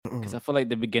Because I feel like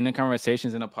the beginning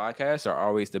conversations in a podcast are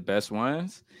always the best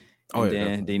ones, and then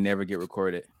definitely. they never get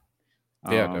recorded.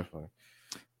 Yeah, definitely.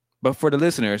 But for the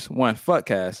listeners, one, fuck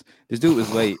Cass. This dude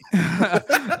was late.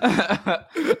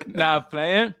 Nah,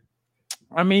 playing.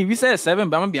 I mean, we said 7,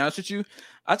 but I'm gonna be honest with you.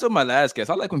 I told my last guest,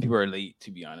 I like when people are late,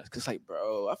 to be honest. Cause like,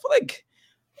 bro, I feel like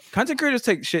content creators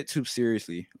take shit too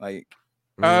seriously. Like,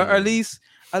 or at least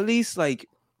like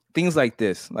things like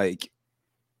this. Like,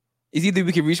 it's either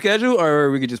we can reschedule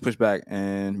or we could just push back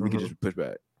and we can just push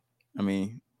back. I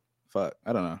mean, fuck.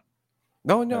 I don't know.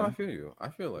 No, Yeah. I feel you. I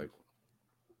feel like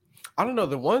I don't know.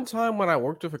 The one time when I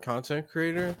worked with a content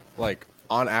creator, like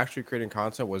on actually creating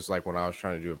content, was like when I was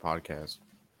trying to do a podcast,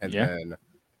 and then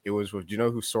it was with. Do you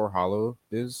know who Soar Hollow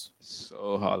is?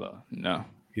 So Hollow, no.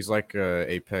 He's like a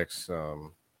Apex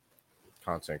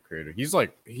content creator. He's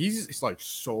like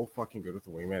so fucking good with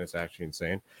the wingman. It's actually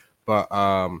insane. But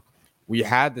we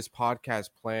had this podcast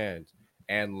planned,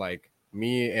 and like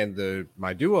me and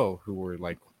my duo who were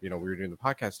like, we were doing the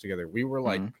podcast together. We were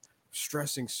like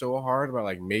stressing so hard about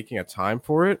like making a time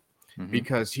for it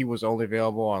because he was only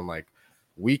available on like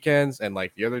weekends, and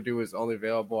like the other dude was only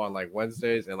available on like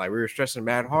Wednesdays, and like we were stressing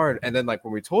mad hard. And then like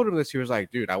when we told him this, he was like,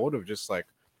 dude, I would have just like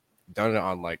done it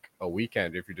on like a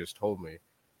weekend if you just told me.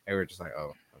 And we were just like,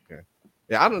 oh, okay.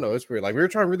 Yeah, I don't know. It's weird. Like we were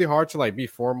trying really hard to like be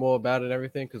formal about it and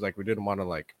everything because like we didn't want to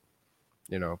like,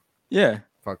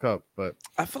 fuck up. But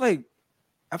I feel like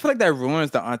that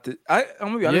ruins the I'm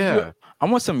gonna be honest with you. I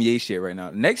want some Ye shit right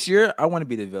now. Next year, I want to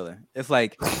be the villain. It's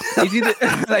like it's either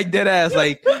like dead ass.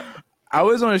 Like I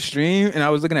was on a stream and I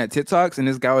was looking at TikToks and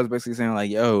this guy was basically saying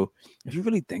like, "Yo, if you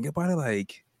really think about it,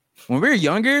 like when we were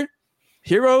younger,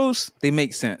 heroes they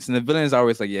make sense, and the villain is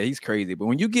always like, yeah, he's crazy. But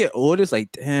when you get older, it's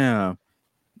like, damn,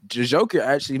 the Joker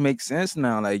actually makes sense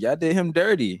now. Like y'all did him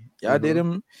dirty. Y'all did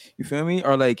him. You feel me?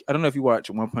 Or like I don't know if you watch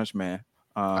One Punch Man.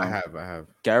 I have.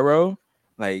 Garo.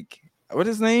 Like, what's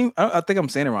his name? I think I'm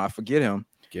saying it wrong. I forget him.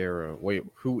 Garo. Wait,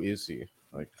 who is he?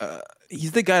 Like,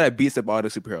 he's the guy that beats up all the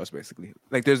superheroes, basically.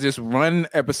 Like, there's this one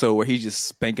episode where he's just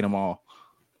spanking them all.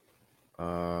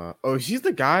 He's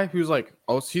the guy who's like,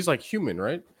 he's like human,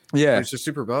 right? Yeah. He's just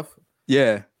super buff.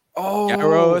 Yeah. Oh,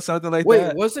 Garo or something like that.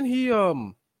 Wait, wasn't he?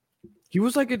 He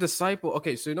was like a disciple.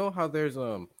 Okay, so you know how there's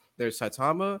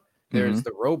Saitama, there's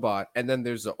the robot, and then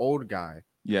there's the old guy.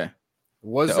 Yeah.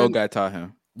 The old guy taught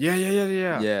him. Yeah.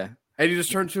 Yeah. And he just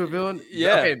turned to a villain.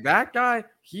 Yeah. Okay, that guy,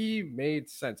 he made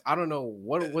sense. I don't know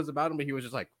what it was about him, but he was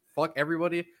just like, fuck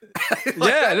everybody.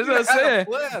 Like, yeah, that's what I'm saying.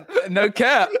 No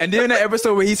cap. And then the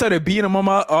episode where he started beating them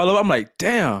all over, I'm like,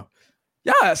 damn.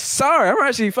 Yeah, sorry. I'm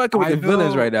actually fucking with the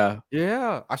villains right now.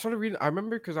 Yeah. I started reading. I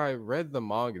remember because I read the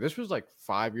manga. This was like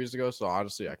 5 years ago. So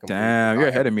honestly, I completely Damn, you're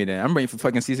ahead of me then. I'm waiting for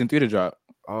fucking season 3 to drop.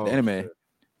 Oh, the anime. Shit.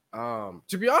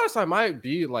 To be honest, I might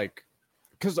be like,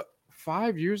 because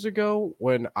 5 years ago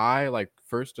when I like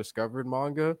first discovered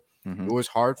manga, it was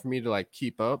hard for me to like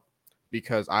keep up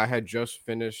because I had just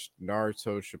finished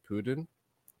Naruto Shippuden.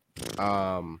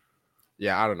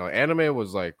 Yeah, I don't know. Anime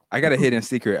was like, I got a hidden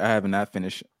secret. I have not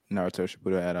finished Naruto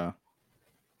Shippuden at all.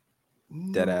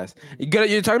 Dead ass.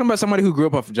 You're talking about somebody who grew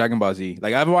up off Dragon Ball Z.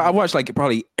 Like I watched like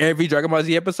probably every Dragon Ball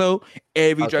Z episode,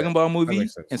 every Dragon Ball movie,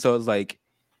 and so it's like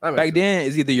back then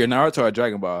it's either your Naruto or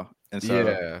Dragon Ball. And so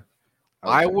yeah,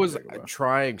 I was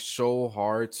trying so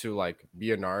hard to like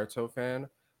be a Naruto fan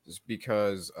just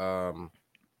because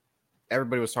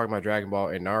everybody was talking about Dragon Ball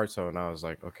and Naruto, and I was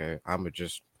like, okay, I'm gonna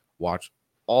just watch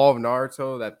all of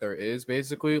Naruto that there is,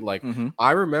 basically. Like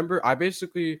I remember I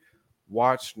basically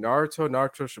watched Naruto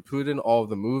Shippuden, all of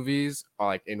the movies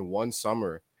like in one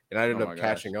summer, and I ended up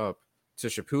catching up to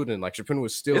Shippuden. Like Shippuden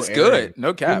was still good,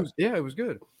 no cap. It was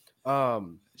good.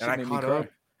 And I caught up,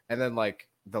 and then like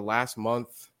the last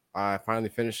month I finally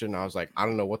finished it, and I was like, I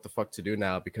don't know what the fuck to do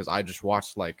now because I just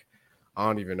watched like, I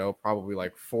don't even know, probably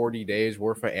like 40 days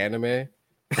worth of anime.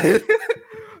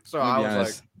 So I was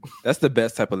like, that's the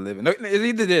best type of living. No, it's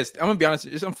either this. I'm gonna be honest.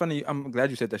 It's funny. I'm glad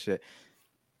you said that shit.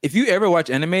 If you ever watch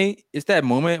anime, it's that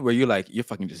moment where you're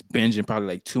fucking just binging probably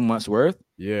like 2 months worth.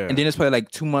 Yeah. And then it's probably like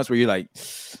 2 months where you're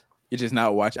just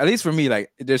not watching. At least for me,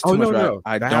 like there's too much.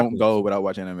 I don't go without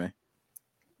watching anime.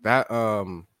 That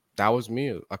was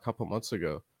me a couple months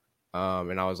ago.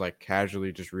 And I was like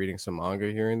casually just reading some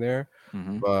manga here and there.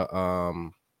 But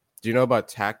do you know about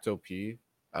Tacto P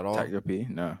at all? Tacto P?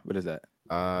 No. What is that?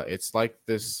 It's like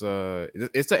this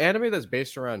it's an anime that's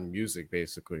based around music,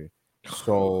 basically.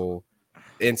 So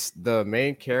it's the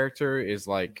main character is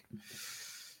like,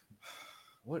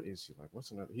 what is he like?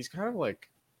 What's another? He's kind of like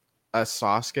a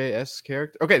Sasuke-esque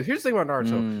character. Okay, here's the thing about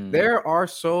Naruto. There are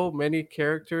so many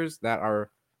characters that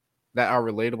are that are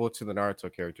relatable to the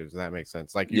Naruto characters. Does that make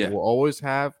sense? Like you will always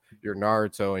have your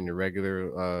Naruto and your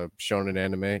regular shonen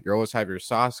anime. You always have your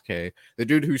Sasuke, the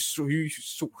dude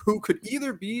who could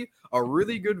either be a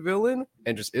really good villain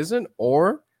and just isn't,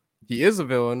 or he is a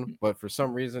villain, but for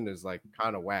some reason is like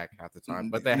kind of whack half the time.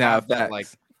 But they have that like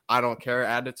I don't care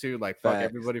attitude, like fuck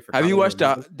everybody. For have you watched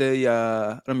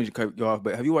the let me cut you off,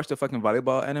 but have you watched the fucking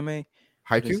volleyball anime?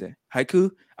 Haiku.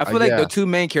 I feel like the two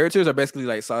main characters are basically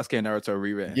like Sasuke and Naruto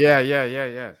rewritten.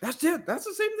 Yeah. That's it. That's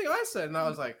the same thing I said, and I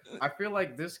was like, I feel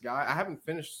like this guy. I haven't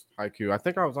finished Haiku. I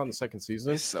think I was on the second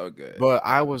season. It's so good, but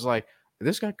I was like,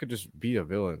 this guy could just be a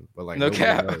villain, but like no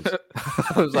cap.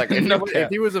 I was like, if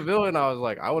he was a villain, I was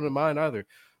like, I wouldn't mind either.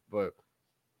 But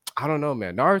I don't know,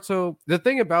 man. Naruto. The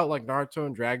thing about like Naruto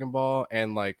and Dragon Ball,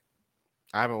 and like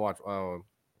I haven't watched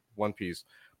One Piece,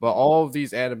 but all of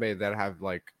these anime that have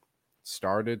like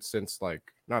started since like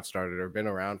not started or been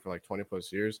around for like 20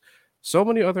 plus years, so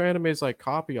many other animes like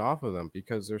copy off of them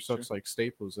because they're such like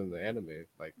staples in the anime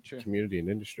like community and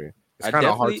industry. It's kind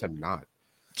of hard to not.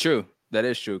 True, that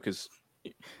is true, because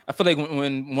I feel like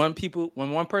when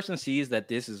one person sees that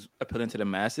this is appealing to the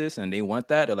masses and they want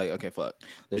that, they're like, okay, fuck,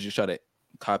 let's just try to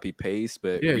copy paste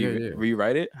but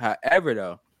rewrite it. However,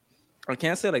 though, I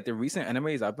can't say like the recent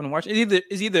animes I've been watching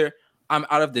is either I'm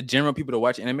out of the general people to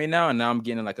watch anime now, and now I'm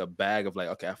getting like a bag of like,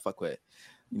 okay, I fuck with,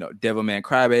 Devilman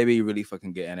Crybaby, really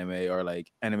fucking good anime, or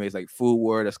like animes like Food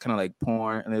War, that's kind of like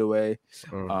porn in a way.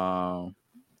 I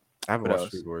haven't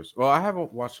watched Food Wars. Well, I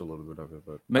haven't watched a little bit of it,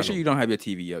 but make sure you don't have your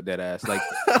TV up, dead ass. Like,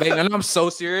 and I'm so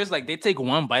serious. Like, they take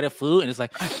one bite of food and it's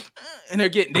like, and they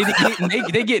get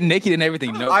naked and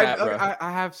everything. No cap, bro.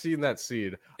 I have seen that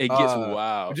scene. It gets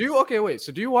wild.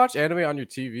 So do you watch anime on your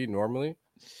TV normally?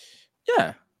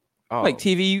 Yeah. Like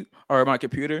TV or my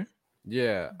computer?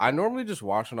 Yeah, I normally just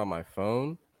watch it on my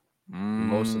phone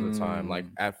most of the time, like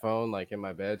at phone, like in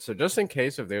my bed. So just in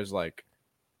case if there's like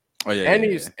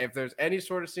if there's any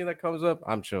sort of scene that comes up,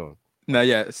 I'm chilling. No,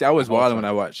 yeah. See, I was wild when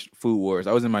I watched Food Wars.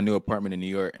 I was in my new apartment in New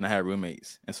York, and I had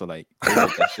roommates, and so like they heard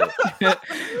that shit.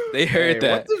 They heard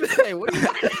that.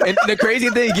 And the crazy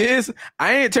thing is,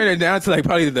 I ain't turn it down to like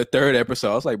probably the third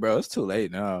episode. I was like, bro, it's too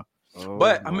late now.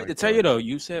 But I meant to tell you though,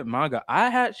 you said manga.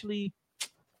 I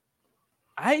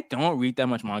don't read that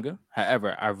much manga.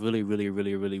 However, I really, really,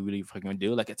 really, really, really fucking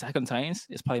do. Like Attack on Titans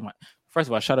is probably my first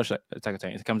of all. Shout out Attack on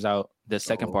Titans. It comes out. The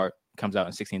second part comes out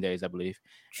in 16 days, I believe.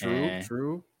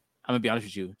 True. I'm gonna be honest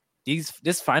with you.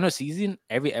 This final season,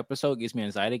 every episode gives me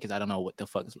anxiety because I don't know what the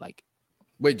fuck is like.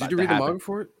 Wait, did you read the manga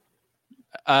for it?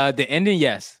 The ending,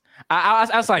 yes. I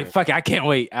was like, fuck it, I can't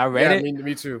wait. I read it.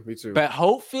 Me too. But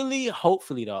hopefully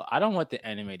though, I don't want the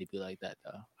anime to be like that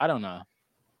though. I don't know.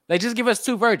 Like, just give us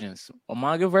two versions, a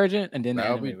manga version and then the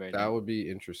anime version. That would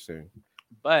be interesting.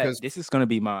 But this is gonna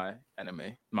be my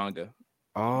manga.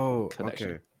 Oh,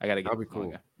 collection. Okay. I gotta get. That'd be cool.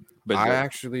 Manga. But I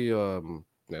actually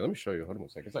let me show you. Hold on a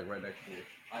second. It's like right next to me.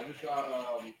 I just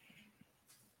got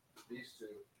these two.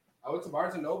 I went to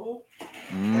Barnes and Noble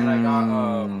and I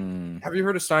got have you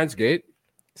heard of Steins Gate?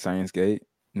 Steins Gate?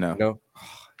 No. Oh,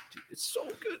 dude, it's so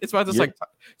good. It's about this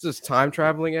it's this time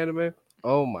traveling anime.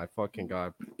 Oh my fucking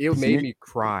god. It made me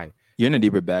cry. You're in a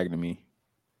deeper bag than me.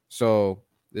 So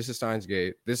this is Steins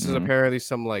Gate. This is apparently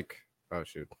some like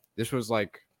this was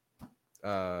like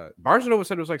Barnes & Noble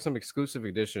said it was like some exclusive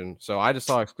edition. So I just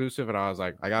saw exclusive and I was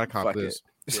like, I gotta cop this.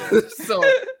 Yeah. So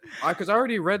because I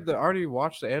already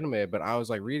watched the anime, but I was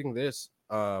like reading this.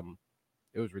 It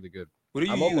was really good. What do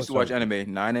you use to watch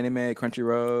anime? 9 Anime,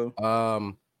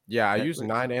 Crunchyroll? Yeah, I use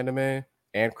 9 Anime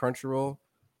and Crunchyroll.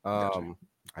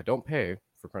 I don't pay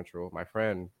for Crunchyroll. My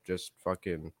friend just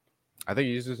fucking I think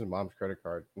he uses his mom's credit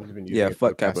card. He's been using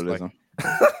fuck capitalism.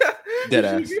 Dead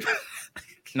ass.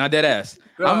 Not dead ass.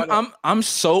 I'm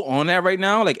so on that right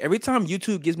now. Like every time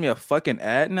YouTube gives me a fucking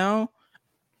ad now,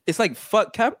 it's like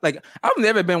fuck cap. Like I've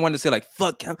never been one to say like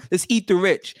fuck cap. Let's eat the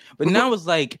rich. But now it's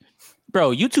like, bro,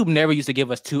 YouTube never used to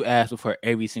give us 2 ads before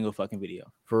every single fucking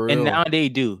video. For real. And now they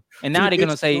do. And now they're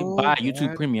gonna say buy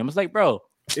YouTube Premium. It's like, bro,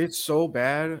 it's so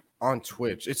bad on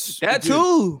Twitch. It's that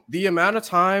too. The amount of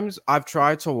times I've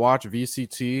tried to watch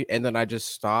VCT and then I just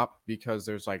stop because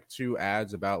there's like 2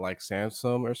 ads about like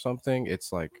Samsung or something.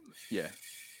 It's like, yeah,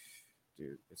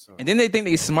 dude. It's so and then they think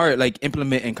they smart, like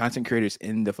implementing content creators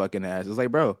in the fucking ads. It's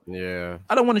like, bro, yeah,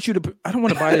 I don't want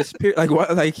to buy this. Like,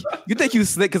 what? Like, you think you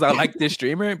slick because I like this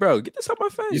streamer, bro? Get this out my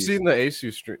face. You seen the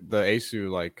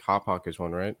Asu like Hot Pockets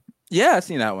one, right? Yeah, I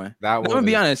seen that one. I'm gonna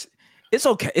be honest. It's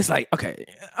okay. It's like, okay,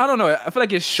 I don't know. I feel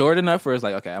like it's short enough where it's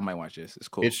like, okay, I might watch this. It's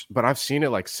cool. But I've seen it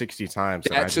like 60 times.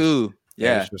 That too.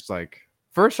 Yeah. It's just like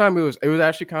first time it was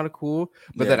actually kind of cool.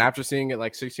 But then after seeing it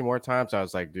like 60 more times, I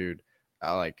was like, dude,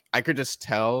 I could just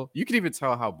tell. You could even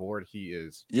tell how bored he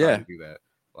is. Yeah, to do that.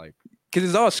 Like, because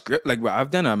it's all script. Like, bro, I've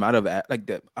done an amount of like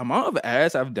the amount of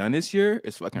ads I've done this year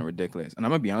is fucking ridiculous. And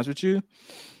I'm gonna be honest with you.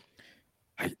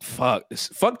 Like, fuck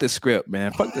the script,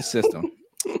 man. Fuck the system.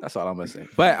 That's all I'm gonna say.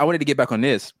 But I wanted to get back on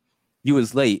this. You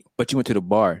was late, but you went to the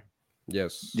bar.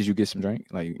 Yes. Did you get some drink?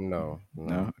 Like, no.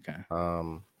 Okay.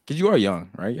 Because you are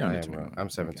young, right? You're I'm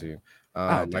 17.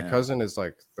 Okay. My cousin is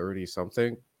like 30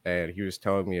 something, and he was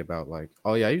telling me about like,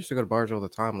 oh yeah, I used to go to bars all the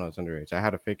time when I was underage. I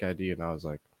had a fake ID, and I was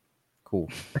like, cool.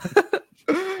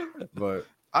 But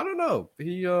I don't know.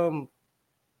 He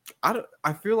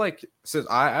I feel like since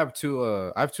I have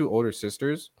two older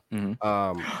sisters.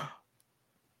 Mm-hmm.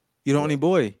 You the only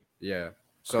boy. Yeah.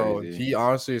 So Crazy. he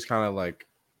honestly is kind of like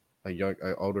an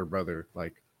older brother,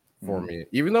 like for me.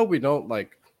 Even though we don't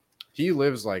like, he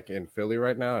lives like in Philly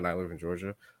right now, and I live in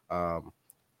Georgia.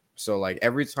 So like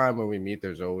every time when we meet,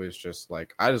 there's always just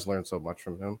like I just learned so much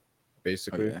from him,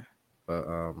 basically. Okay. But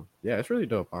yeah, it's really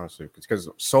dope, honestly, because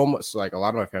so much like a lot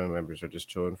of my family members are just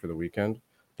chilling for the weekend.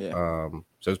 Yeah.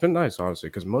 So it's been nice, honestly,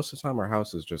 because most of the time our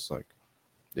house is just like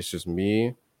it's just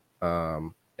me,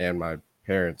 and my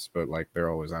parents, but like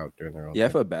they're always out doing their own. Yeah, I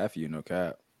feel bad for you, no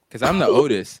cap. Because I'm the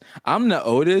oldest.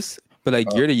 But like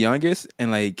you're the youngest,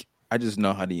 and like I just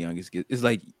know how the youngest gets. It's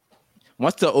like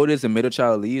once the oldest and middle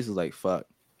child leaves, it's like fuck.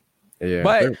 Yeah.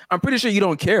 But I'm pretty sure you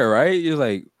don't care, right? You're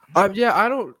like, yeah, I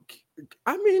don't.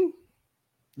 I mean,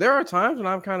 there are times when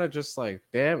I'm kind of just like,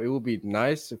 damn, it would be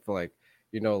nice if like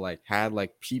like had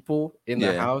like people in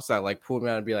the house that like pulled me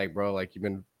out and be like, bro, like you've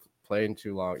been playing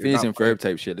too long. Phineas and Ferb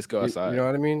type shit. Let's go outside. You know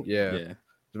what I mean? Yeah. Yeah.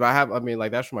 But I mean,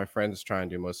 like that's what my friends try and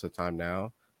do most of the time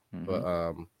now.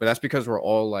 Mm-hmm. But that's because we're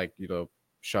all like,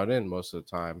 shut in most of the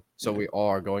time. So we all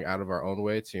are going out of our own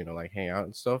way to, like hang out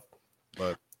and stuff.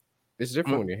 But it's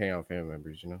different when you hang out with family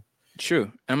members, True.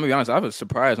 And I'm gonna be honest, I was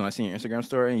surprised when I seen your Instagram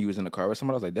story and you was in the car with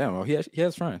someone. I was like, damn, well, he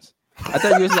has friends. I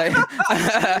thought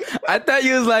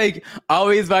you was like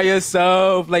always by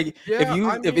yourself. Like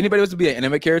if anybody was to be an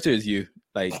anime character, it's you.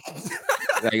 Like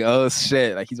oh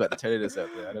shit, like he's about to turn this up.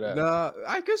 I don't know. Nah,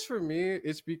 I guess for me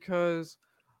it's because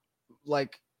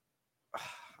like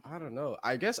I don't know.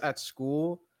 I guess at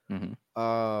school,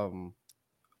 not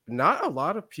a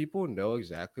lot of people know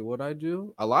exactly what I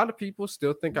do. A lot of people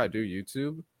still think I do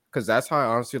YouTube because that's how I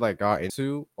honestly like got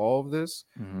into all of this.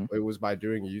 It was by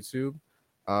doing YouTube.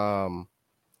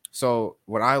 So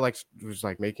when I like was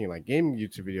like making like gaming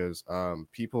YouTube videos,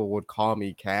 people would call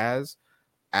me Kaz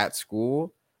at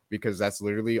school because that's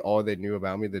literally all they knew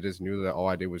about me. They just knew that all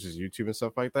I did was just YouTube and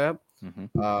stuff like that.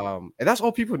 And that's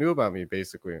all people knew about me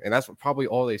basically, and that's probably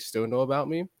all they still know about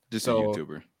me. Just a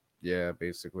YouTuber. Yeah,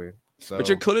 basically. So, but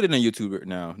you're cooler than a YouTuber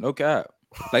now. No cap.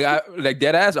 Like I like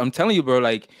dead ass. I'm telling you, bro.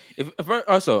 Like if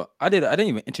also I didn't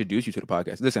even introduce you to the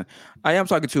podcast. Listen, I am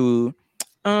talking to.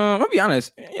 I'm gonna be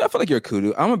honest. Yeah, I feel like you're cool,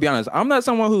 dude. I'm gonna be honest. I'm not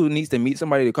someone who needs to meet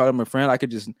somebody to call them a friend. I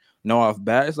could just know off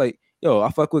bat. It's like, yo, I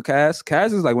fuck with Kaz.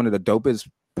 Kaz is like one of the dopest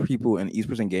people in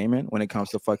esports and gaming when it comes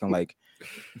to fucking like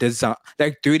design,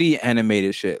 like 3D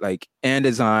animated shit, like and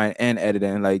design and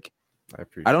editing. Like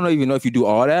I don't even know if you do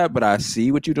all that, but I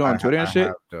see what you do on Twitter and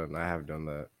shit. I have done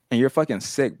that, and you're fucking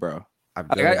sick, bro.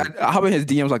 I hop in his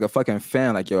DMs like a fucking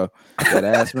fan, like yo, dead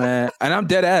ass man, and I'm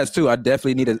dead ass too. I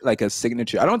definitely need a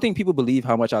signature. I don't think people believe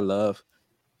how much I love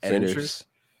editors.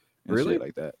 Really,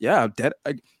 like that? Yeah, I'm dead.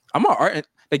 I'm an art.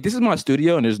 Like this is my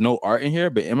studio, and there's no art in here.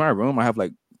 But in my room, I have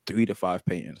like 3 to 5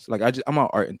 paintings. Like I'm an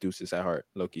art enthusiast at heart,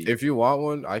 low key. If you want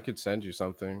one, I could send you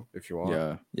something. If you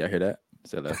want, yeah, hear that?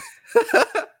 So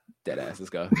dead ass. Let's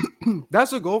go.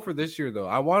 That's a goal for this year, though.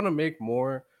 I want to make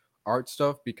more art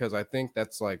stuff because I think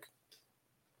that's like.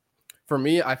 For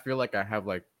me, I feel like I have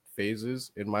like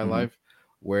phases in my life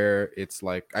where it's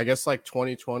like, I guess like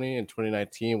 2020 and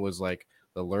 2019 was like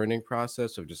the learning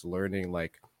process of just learning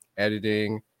like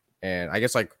editing and I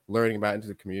guess like learning about into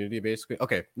the community basically.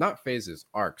 Okay, not phases,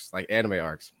 arcs, like anime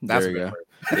arcs. That's there you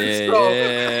go.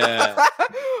 Yeah.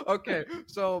 Okay,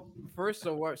 so first,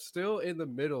 so we're still in the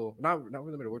middle, not in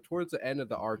the middle. We're towards the end of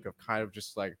the arc of kind of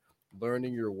just like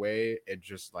learning your way and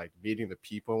just like meeting the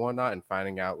people and whatnot and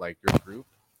finding out like your group.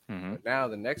 But now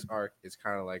the next arc is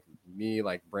kind of like me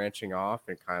like branching off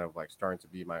and kind of like starting to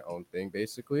be my own thing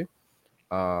basically.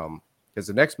 Because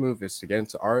the next move is to get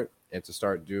into art and to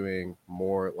start doing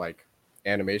more like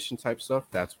animation type stuff.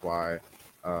 That's why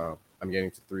I'm getting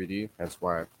to 3D. That's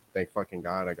why thank fucking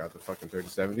God I got the fucking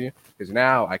 3070 because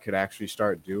now I could actually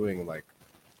start doing like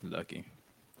lucky.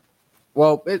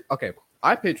 Well, okay,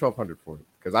 I paid $1,200 for it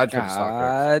because I tried to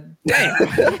stock. Damn,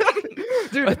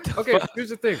 dude. Okay,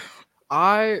 here's the thing.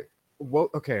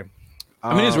 Okay.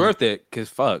 I mean, it's worth it because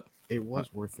fuck. It was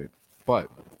worth it, but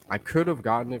I could have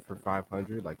gotten it for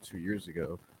 500 like 2 years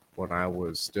ago when I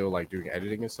was still like doing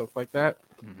editing and stuff like that.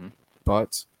 Mm-hmm.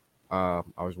 But I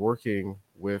was working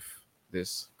with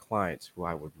this client who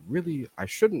I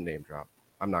shouldn't name drop.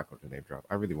 I'm not going to name drop.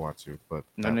 I really want to, but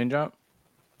no name drop.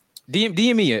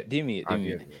 DM me it.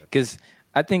 Because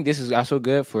I think this is also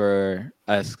good for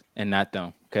us and not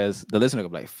them. Because the listener will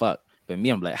be like, "Fuck," but me,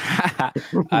 I'm like,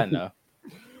 I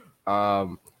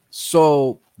know.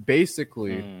 So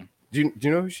basically, do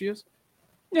you know who she is?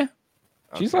 Yeah,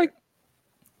 she's like.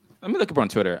 Let me look up on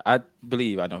Twitter. I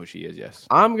believe I know who she is. Yes.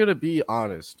 I'm gonna be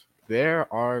honest.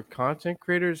 There are content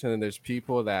creators, and then there's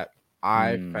people that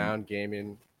I found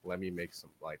gaming. Let me make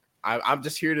some like. I'm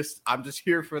just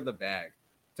here for the bag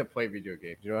to play video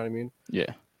games. You know what I mean?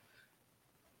 Yeah.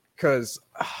 Because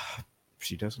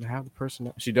she doesn't have the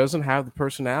person. She doesn't have the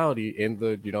personality in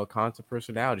the content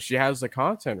personality. She has the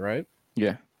content, right?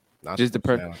 Yeah. Not just the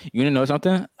person. You wanna know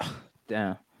something?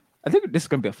 Damn. I think this is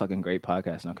gonna be a fucking great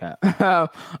podcast. No cap.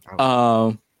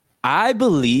 I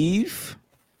believe.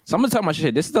 So I'm gonna talk my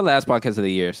shit. This is the last podcast of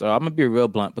the year, so I'm gonna be real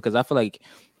blunt because I feel like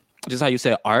just how you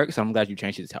said arcs. I'm glad you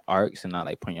changed it to arcs and not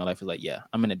like point in your life. Is like, yeah,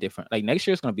 I'm in a different. Like next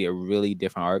year is gonna be a really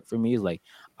different arc for me. It's like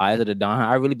Eyes of the Dawn.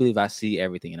 I really believe I see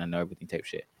everything and I know everything type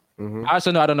shit. Mm-hmm. I also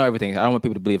know I don't know everything. I don't want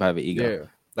people to believe I have an ego. Yeah,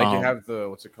 like you have the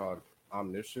what's it called,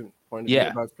 omniscient point of view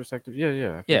about perspective.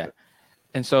 Yeah.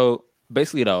 And so.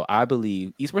 Basically, though, I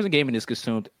believe esports and gaming is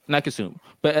not consumed,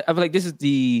 but I feel like this is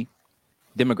the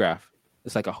demographic.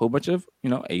 It's like a whole bunch of,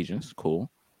 Asians, cool.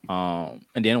 And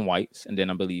then whites, and then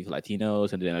I believe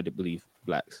Latinos, and then I believe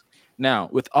blacks. Now,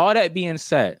 with all that being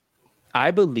said,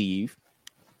 I believe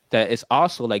that it's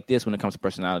also like this when it comes to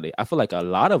personality. I feel like a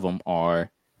lot of them are,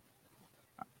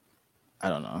 I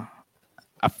don't know.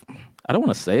 I don't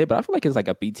want to say it, but I feel like it's like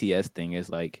a BTS thing. It's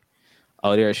like,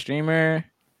 oh, they're a streamer.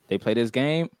 They play this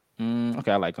game.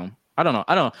 Okay, I like them. I don't know.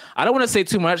 I don't want to say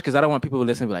too much because I don't want people to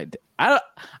listen and be like,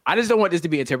 I just don't want this to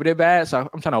be interpreted bad. So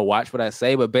I'm trying to watch what I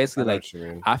say. But basically,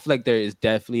 I feel like there is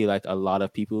definitely like a lot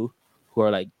of people who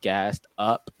are like gassed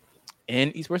up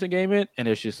in esports and gaming, and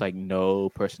there's just like no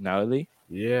personality.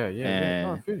 Yeah.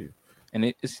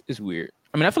 And it's weird.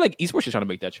 I mean, I feel like esports is trying to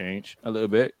make that change a little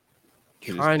bit.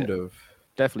 Kind of.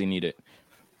 Definitely need it.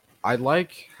 I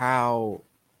like how,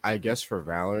 I guess for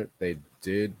Valorant, they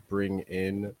did bring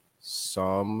in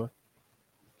some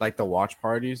like the watch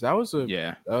parties. That was a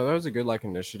good like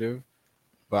initiative,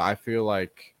 but I feel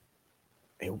like,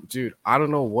 dude, I don't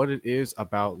know what it is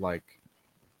about like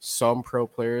some pro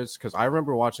players, because I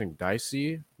remember watching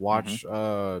Dicey watch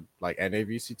like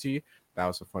NAVCT. That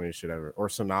was the funniest shit ever. Or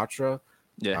Sinatra.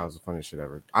 That was the funniest shit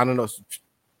ever. I don't know,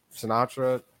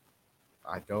 Sinatra.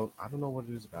 I don't know what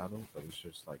it is about him, but it's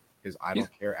just like his I don't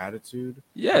care attitude.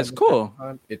 Yeah, it's cool.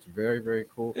 It's very, very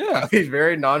cool. Yeah, he's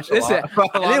very nonchalant. Listen,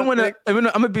 I didn't want to.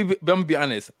 I'm gonna be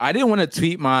honest. I didn't want to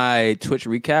tweet my Twitch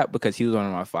recap because he was one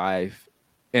of my 5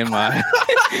 in my.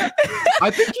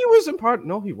 I think he was in part.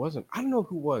 No, he wasn't. I don't know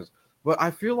who was, but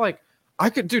I feel like I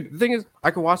could. Dude, the thing is,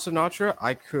 I could watch Sinatra.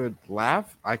 I could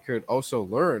laugh. I could also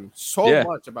learn so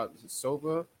much about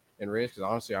Sova and Raze, because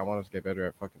honestly, I wanted to get better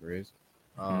at fucking Raze.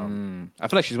 I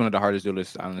feel like she's one of the hardest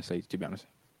duelists, honestly, to be honest.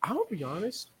 I'll be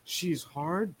honest, she's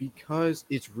hard because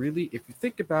it's really, if you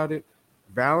think about it,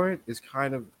 Valorant is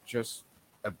kind of just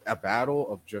a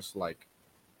battle of just like,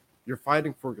 you're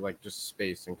fighting for like just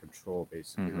space and control,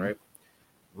 basically, right?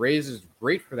 Raze is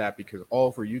great for that because all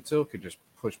of her util could just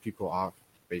push people off,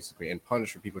 basically, and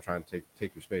punish for people trying to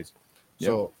take your space. Yep.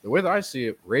 So the way that I see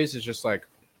it, Raze is just like,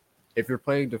 if you're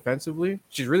playing defensively,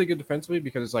 she's really good defensively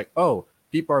because it's like, oh,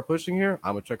 people are pushing here.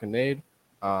 I'm gonna chuck a nade.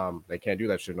 They can't do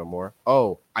that shit no more.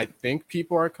 Oh, I think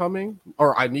people are coming,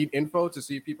 or I need info to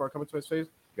see if people are coming to my space.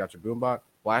 You got your boombot,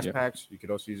 blast packs. You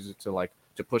could also use it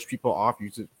to push people off.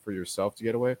 Use it for yourself to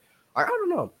get away. I don't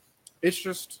know. It's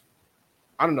just,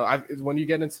 I don't know. When you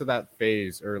get into that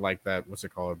phase or like that, what's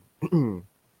it called? The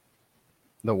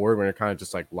word when you're kind of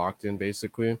just like locked in,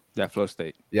 basically. That flow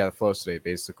state. Yeah, the flow state,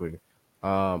 basically.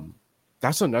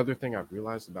 That's another thing I've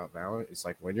realized about Valorant. It's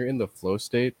like when you're in the flow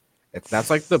state, that's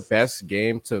like the best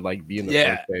game to like be in the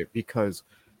flow state because,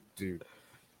 dude,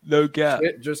 no cap,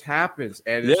 it just happens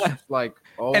and it's just like,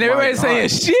 oh, and everybody's saying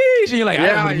sheesh, and you're like,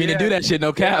 I don't mean to do that shit,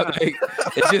 no cap, like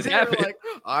it just happened. Like,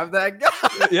 I'm that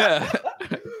guy. Yeah,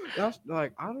 that's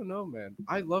like, I don't know, man.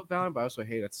 I love Valorant, but I also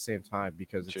hate it at the same time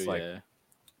because it's like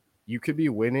you could be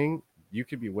winning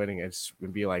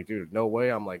and be like, dude, no way,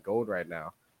 I'm like gold right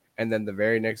now. And then the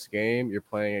very next game, you're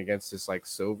playing against this like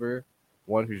silver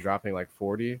one who's dropping like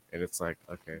 40, and it's like,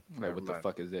 okay, like, what the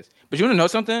fuck is this? But you want to know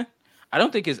something? I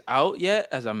don't think it's out yet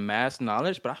as a mass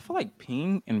knowledge, but I feel like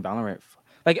ping in Valorant,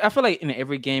 like I feel like in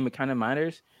every game it kind of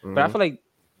matters, but I feel like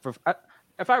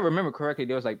if I remember correctly,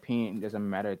 there was like ping doesn't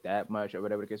matter that much or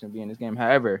whatever the case may be in this game.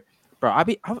 However, bro,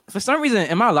 for some reason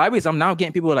in my lobbies, I'm now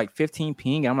getting people with like 15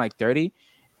 ping, and I'm like 30.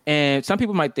 And some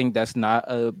people might think that's not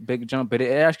a big jump, but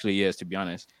it actually is, to be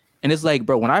honest. And it's like,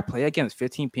 bro, when I play against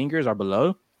 15 pingers or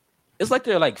below, it's like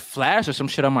they're like flash or some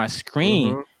shit on my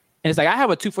screen. And it's like I have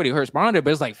a 240 hertz monitor,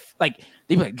 but it's like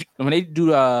they like when they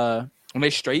do when they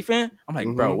strafing, I'm like,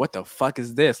 bro, what the fuck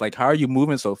is this? Like, how are you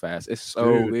moving so fast? It's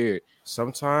so weird.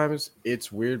 Sometimes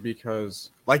it's weird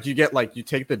because like you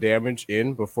take the damage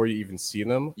in before you even see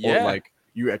them, or like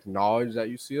you acknowledge that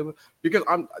you see them. Because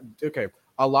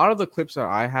a lot of the clips that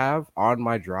I have on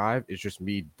my drive is just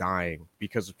me dying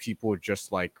because of people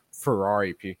just like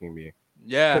Ferrari peeking me.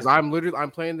 Yeah, because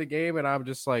I'm playing the game and I'm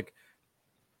just like,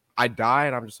 I die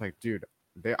and I'm just like, dude,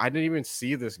 I didn't even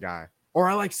see this guy, or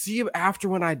I like see him after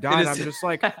when I die, and I'm just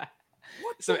like, what?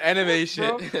 Some animation.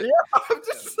 Yeah, I'm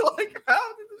just like,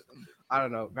 how did this? I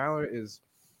don't know. Valorant is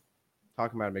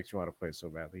talking about it makes you want to play so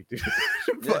badly, dude.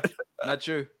 But not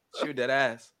true. Shoot that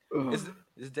ass.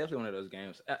 It's definitely one of those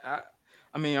games.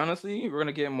 I mean, honestly, we're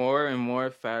gonna get more and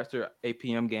more faster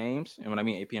APM games, and when I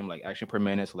mean APM, like action per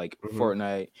minute, like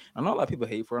Fortnite. I know a lot of people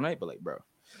hate Fortnite, but like, bro,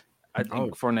 I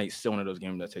think Fortnite's still one of those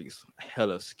games that takes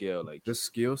hella skill. Like the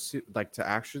skill, like to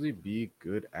actually be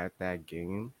good at that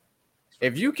game.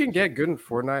 If you can get good in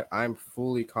Fortnite, I'm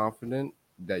fully confident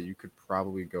that you could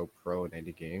probably go pro in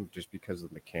any game just because of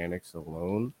the mechanics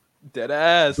alone. Dead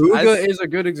ass. Bugha is a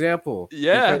good example.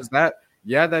 Yeah, because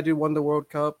that dude won the World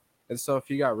Cup. And so if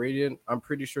he got Radiant, I'm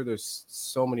pretty sure there's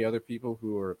so many other people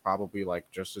who are probably like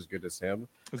just as good as him.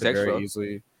 Very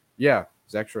easily. Yeah,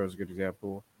 Zextra is a good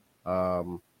example. I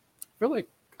feel like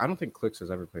I don't think Clix has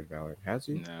ever played Valorant. Has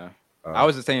he? No. I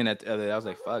was just saying that the other day. I was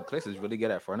like, fuck, Clix is really good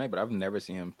at Fortnite, but I've never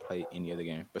seen him play any other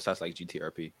game besides like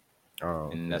GTRP. Oh,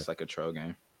 and that's like a troll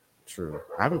game. True.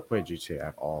 I haven't played GTA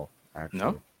at all,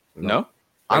 actually. No?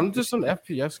 I'm just an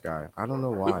FPS guy. I don't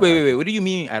know why. Wait. What do you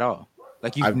mean at all?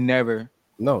 Like you've never?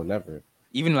 No, never.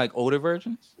 Even like older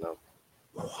versions? No.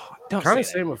 Don't kind say of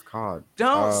same with COD.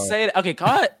 Don't say that. Okay,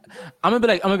 COD. I'm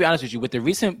gonna be honest with you. With the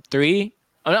recent 3,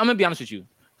 I'm gonna be honest with you.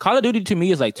 Call of Duty to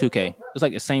me is like 2K. It's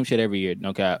like the same shit every year.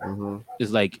 No cap.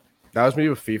 It's like that was me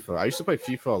with FIFA. I used to play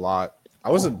FIFA a lot. I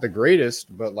wasn't the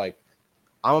greatest, but like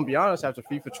I'm gonna be honest. After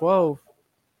FIFA 12,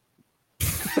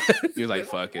 you're like,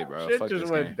 fuck it, bro. Shit fuck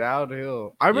just went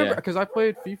downhill. I remember because I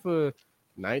played FIFA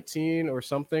 19 or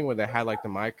something when they had like the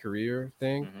My Career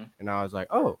thing, and I was like,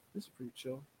 oh, this is pretty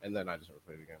chill. And then I just never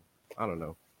played it again. I don't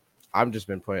know. I've just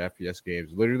been playing FPS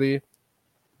games. Literally,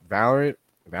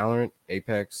 Valorant,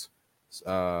 Apex.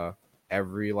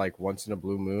 Every like once in a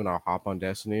blue moon, I'll hop on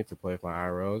Destiny to play with my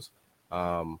IROs.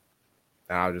 And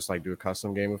I'll just like do a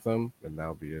custom game with them, and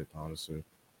that'll be it. Honestly,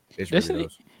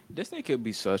 Destiny could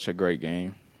be such a great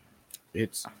game.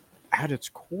 It's at its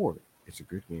core, it's a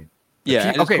good game.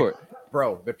 Core.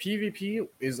 Bro, the PvP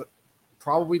is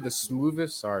probably the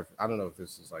smoothest. Sorry, I don't know if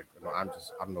this is like. I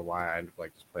don't know why I end up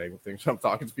like just playing with things. I'm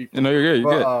talking to people. No, you're good.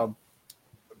 You're good.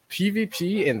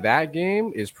 PvP in that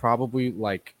game is probably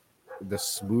like the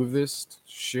smoothest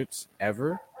shit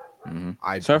ever.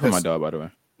 Sorry for my dog, by the way.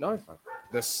 No, it's fine.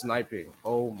 The sniping.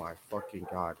 Oh my fucking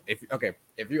god. If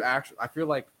you actually, I feel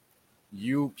like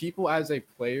people as a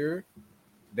player,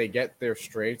 they get their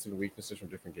strengths and weaknesses from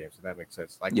different games. If that makes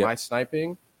sense. Like my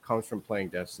sniping comes from playing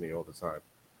Destiny all the time.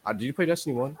 Did you play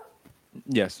Destiny 1?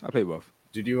 Yes, I played both.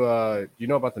 Did you you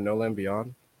know about the No Land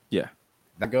Beyond? Yeah.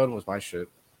 That gun was my shit.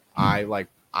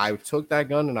 I took that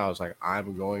gun and I was like,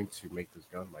 I'm going to make this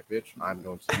gun my bitch. I'm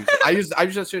going to use it. I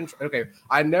used that shit.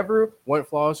 I never went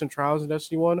flawless in trials in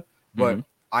Destiny 1, but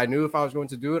I knew if I was going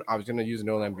to do it, I was going to use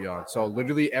No Land Beyond. So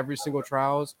literally every single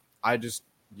trials, I just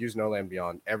use No Land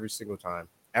Beyond every single time.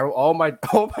 All my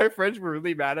friends were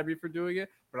really mad at me for doing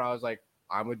it, but I was like,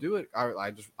 I'm gonna do it.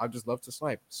 I just love to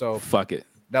snipe. So fuck it.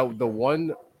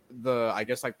 I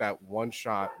guess like that one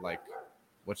shot, like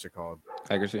what's it called?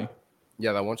 Accuracy.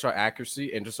 Yeah, that one shot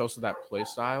accuracy and just also that play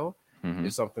style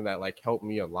is something that like helped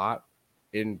me a lot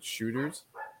in shooters.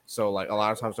 So like a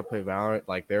lot of times I play Valorant,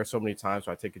 like there are so many times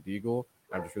where I take a deagle,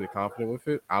 I'm just really confident with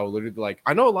it. I will literally like,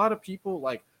 I know a lot of people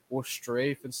like will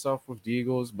strafe and stuff with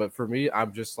deagles, but for me,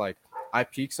 I'm just like, I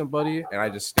peek somebody and I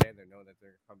just stand there knowing that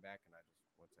they're gonna come back and I just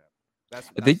what's that. That's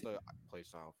the play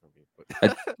style for me.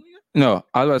 But no,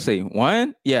 I was about to say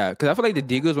one, because I feel like the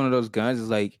deagle is one of those guns. Is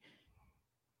like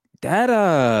that.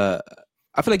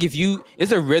 I feel like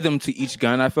it's a rhythm to each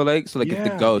gun. I feel like so like if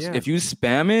the ghost, if you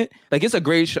spam it, like it's a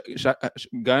great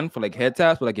gun for like head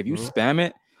taps, but like if you spam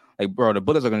it, like bro, the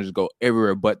bullets are gonna just go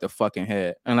everywhere but the fucking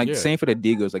head. And like same for the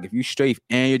deagles. Like if you strafe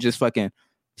and you're just fucking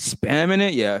spamming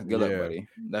it, good luck, buddy.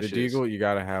 The deagle, you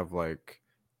gotta have like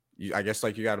I guess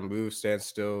like you got to move, stand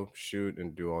still, shoot,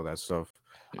 and do all that stuff.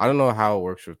 I don't know how it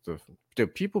works with the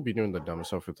people be doing the dumb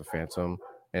stuff with the Phantom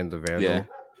and the Vandal. Yeah.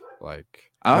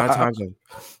 Like times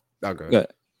I'll go. Good.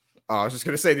 Oh, I was just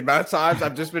gonna say the amount of times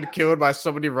I've just been killed by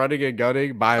somebody running and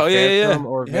gunning by a Phantom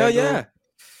or Vandal. Hell yeah.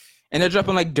 And they're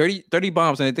dropping like 30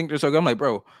 bombs and they think they're so good. I'm like,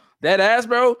 bro, that ass,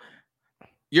 bro,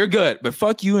 you're good, but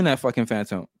fuck you and that fucking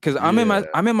Phantom. Cause I'm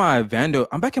in my Vandal.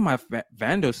 I'm back in my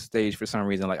Vandal stage for some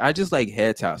reason. Like I just like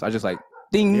head taps. I just like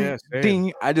ding,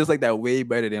 ding. I just like that way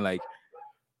better than like,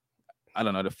 I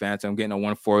don't know, the Phantom getting a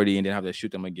 140 and then have to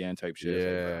shoot them again type shit.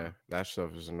 Yeah, like, that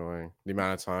stuff is annoying. The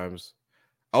amount of times.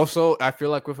 Also, I feel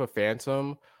like with a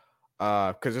Phantom,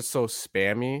 because it's so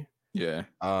spammy. Yeah.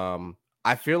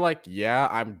 I feel like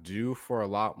I'm due for a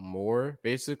lot more.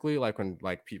 Basically, like when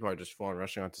like people are just full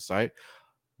rushing onto site,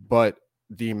 but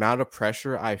the amount of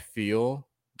pressure I feel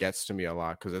gets to me a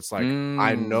lot because it's like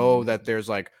I know that there's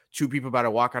like 2 people about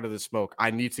to walk out of the smoke.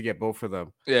 I need to get both of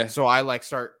them. Yeah. So I like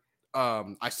start.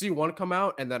 I see one come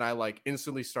out and then I like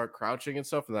instantly start crouching and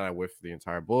stuff, and then I whiff the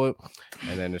entire bullet,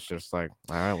 and then it's just like,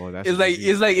 all right, well, that's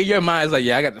it's like in your mind, it's like,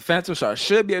 I got the Phantom, so I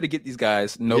should be able to get these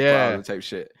guys, no problem, type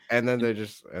shit. And then it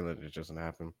just doesn't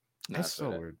happen. That's so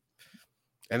weird.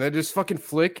 And then just fucking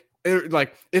flick.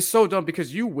 It's so dumb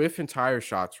because you whiff entire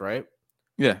shots, right?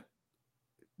 Yeah.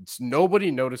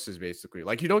 Nobody notices basically.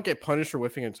 Like you don't get punished for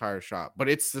whiffing an entire shot, but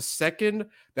it's the second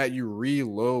that you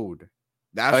reload.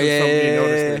 That's when somebody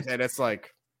notices, and it's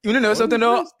like, you want to know something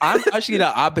though? I'm actually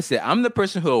the opposite. I'm the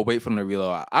person who will wait for them to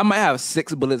reload. I might have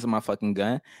 6 bullets in my fucking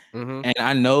gun, and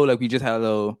I know like we just had a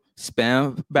little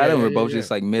spam battle, and we're both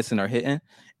just like missing or hitting,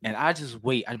 and I just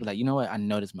wait. I'd be like, you know what? I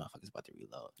know this motherfucker's about to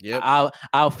reload. Yeah,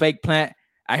 I'll fake plant.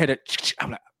 I hear the.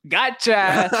 I'm like,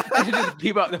 gotcha. I just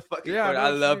peep out the fucking. I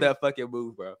love that fucking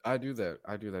move, bro. I do that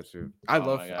too. I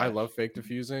love fake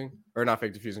diffusing, or not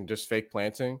fake diffusing, just fake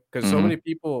planting, because so many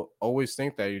people always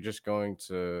think that you're just going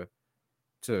to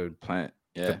plant,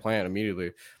 to plant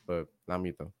immediately, but not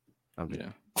me though.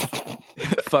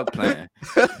 Fuck plant.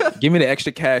 Give me the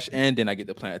extra cash and then I get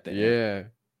the plant at the end.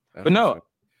 Yeah, but no,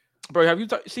 bro. Have you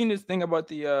seen this thing about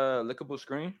the lickable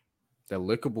screen? The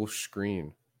lickable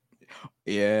screen.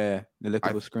 Yeah, the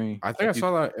lickable screen. I think I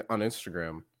saw that on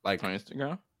Instagram. Like on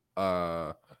Instagram?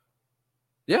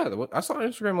 Yeah, I saw it on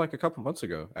Instagram like a couple months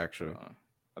ago, actually.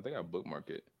 I think I bookmarked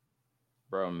it.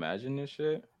 Bro, imagine this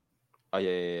shit. Oh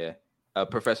yeah. A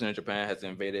professor in Japan has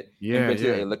invented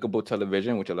a lickable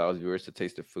television, which allows viewers to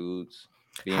taste the foods.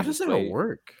 How does that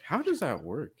work? I'm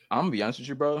gonna be honest with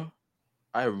you, bro.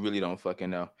 I really don't fucking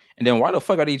know. And then why the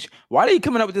fuck why are they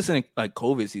coming up with this in like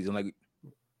COVID season? Like,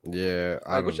 yeah,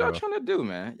 like what y'all trying to do,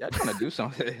 man? Y'all trying to do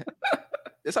something.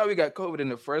 That's how we got COVID in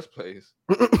the first place.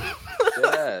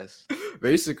 Yes.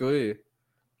 Basically.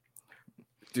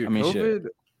 Dude, COVID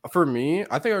for me,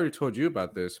 I think I already told you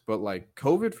about this, but like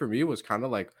COVID for me was kind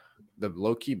of like the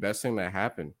low-key best thing that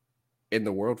happened in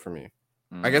the world for me.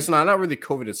 I guess not really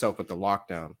COVID itself, but the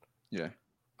lockdown. Yeah.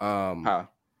 How?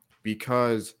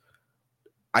 Because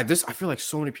I feel like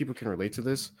so many people can relate to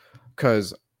this,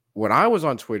 because when I was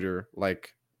on Twitter,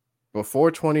 like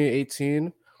before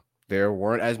 2018, there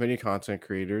weren't as many content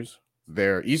creators.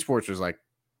 Their esports was like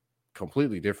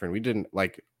completely different. We didn't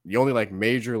like the only like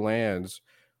major lands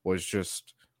was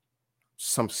just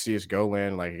some CSGO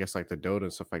land, like I guess like the Dota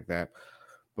and stuff like that.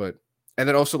 But and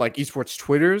then also like esports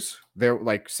Twitters, they're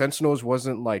like Sentinels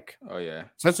wasn't like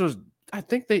Sentinels. I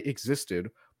think they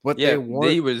existed, but they weren't.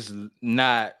 They was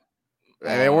not.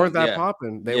 They weren't that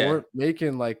popping. They weren't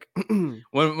making like when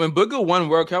Booga won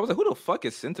World Cup, I was like, who the fuck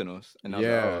is Sentinels? And I was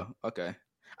like, oh, okay.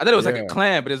 I thought it was like a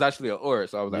clan, but it's actually an Aura.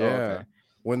 So I was like, oh, okay.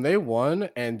 When they won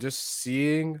and just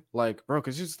seeing like, bro,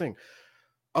 because here's the thing.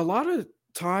 A lot of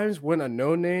times when a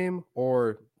no name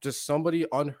or just somebody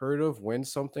unheard of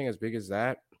wins something as big as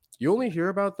that, you only hear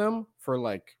about them for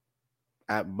like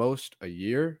at most a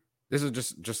year. This is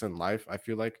just in life, I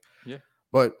feel like. Yeah.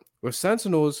 But with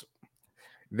Sentinels,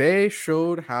 they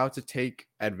showed how to take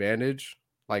advantage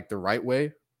like the right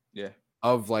way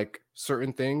of like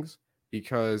certain things,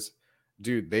 because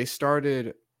dude, they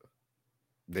started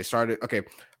okay,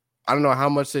 I don't know how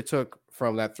much they took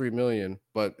from that 3 million,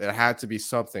 but it had to be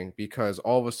something, because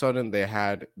all of a sudden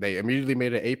they immediately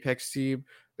made an Apex team.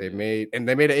 They made an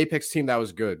Apex team that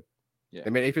was good. They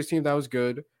made an Apex team that was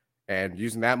good, and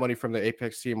using that money from the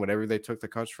Apex team, whatever they took the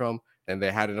cuts from, and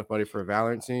they had enough money for a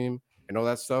Valorant team and all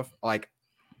that stuff. Like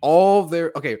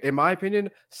in my opinion,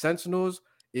 Sentinels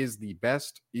is the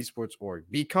best esports org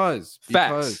because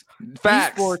Facts.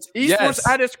 Esports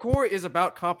at its core is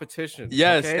about competition.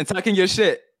 Yes, and talking your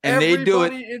shit. And everybody they do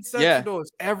it in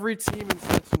Sentinels. Every team in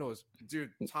Sentinels,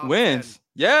 dude, top wins. 10.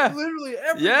 Yeah. Literally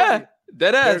everybody. Yeah.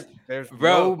 There's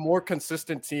bro. no more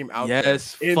consistent team out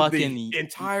yes, there in fucking the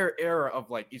entire era of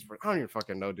like esports. I don't even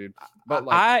fucking know, dude. But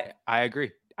like, I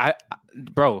agree.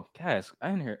 Bro, guys, I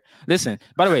didn't hear. Listen,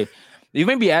 by the way, you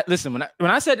may be listen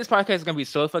when I said this podcast is gonna be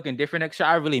so fucking different next year,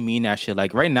 I really mean that shit.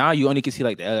 Like right now, you only can see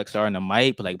like the LXR and the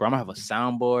mic, but like, bro, I'm gonna have a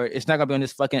soundboard. It's not gonna be on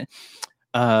this fucking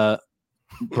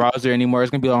browser anymore.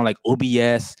 It's gonna be on like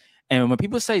OBS. And when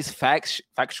people say it's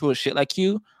factual shit like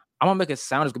you, I'm gonna make it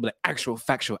sound it's gonna be like actual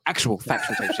factual type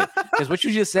shit. Because what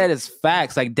you just said is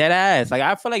facts, like dead ass. Like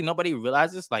I feel like nobody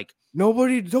realizes, like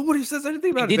nobody says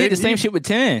anything about it. They did the same shit with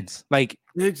Tens. Like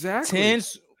exactly.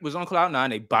 Tens was on Cloud9.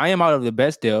 They buy him out of the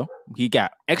best deal. He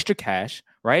got extra cash,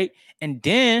 right? And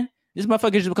then this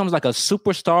motherfucker just becomes like a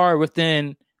superstar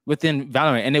within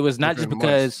Valorant. And it was not just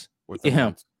because of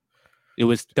him. It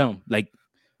was dumb. Like,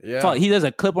 fuck, he does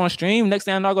a clip on stream. Next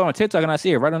thing I go on TikTok and I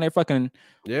see it right on their fucking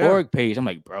org page. I'm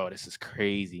like, bro, this is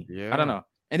crazy. I don't know.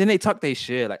 And then they talk they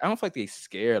shit. Like, I don't feel like they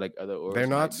scared like other orgs. They're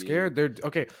not scared. They're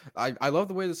okay. I love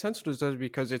the way the Sentinels does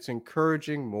because it's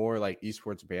encouraging more like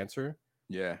esports banter.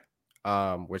 Yeah.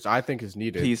 Which I think is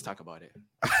needed. Please talk about it.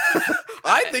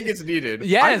 I think it's needed.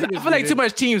 Yes, I feel like too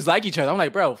much teams like each other. I'm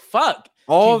like, bro, fuck.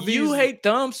 All of you hate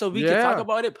them, so we can talk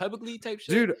about it publicly type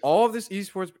shit. Dude, all of this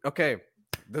esports. Okay,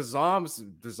 the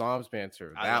Zoms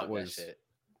banter. That was. That shit.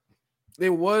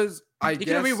 It was. I guess he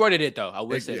could have reworded it though. I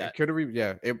would say that. Could have.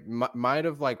 It might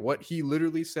have like what he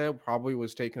literally said probably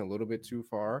was taken a little bit too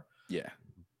far. Yeah.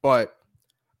 But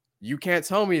you can't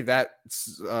tell me that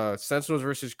Sentinels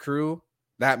versus Crew,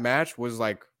 that match was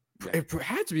like it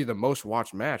had to be the most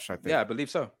watched match, I think. Yeah, I believe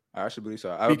so. I actually believe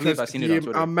so. I believe I've seen it on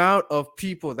Twitter. The amount of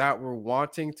people that were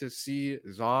wanting to see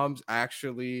Zoms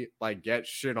actually like get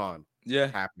shit on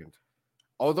happened.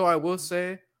 Although I will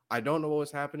say I don't know what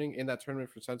was happening in that tournament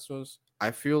for Sentinels.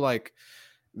 I feel like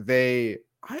I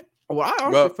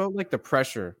honestly felt like the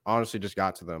pressure honestly just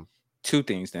got to them. Two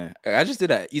things then. I just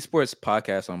did an esports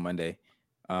podcast on Monday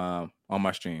on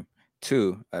my stream.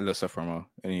 Two, a little stuff from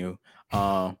you.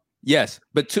 Yes,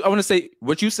 but two, I want to say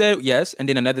what you said, yes, and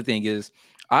then another thing is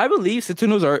I believe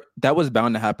Sentinels that was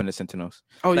bound to happen to Sentinels.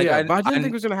 Oh like, but I didn't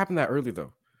think it was gonna happen that early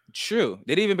though. True.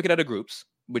 They didn't even pick it out of groups,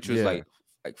 which was like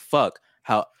fuck.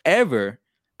 However,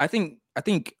 I think I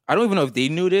don't even know if they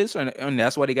knew this and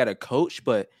that's why they got a coach,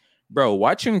 but bro,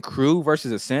 watching Crew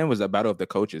versus Ascend was a battle of the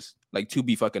coaches. Like, to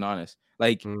be fucking honest.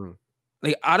 Like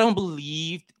I don't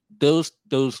believe those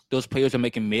players are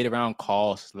making mid-round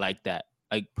calls like that.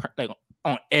 Like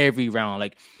on every round.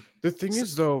 Like the thing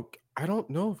is though, I don't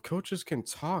know if coaches can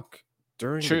talk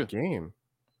during the game.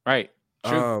 Right.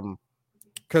 True.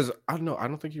 Because I don't know, I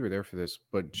don't think you were there for this,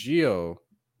 but Gio,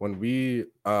 when we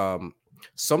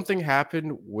something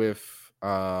happened with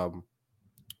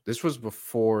this was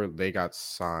before they got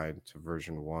signed to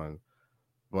version 1,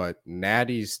 but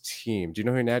Natty's team. Do you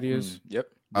know who Natty is? Yep.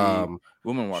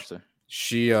 Woman watcher.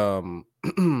 She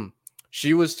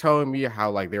she was telling me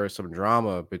how like there was some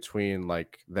drama between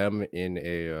like them in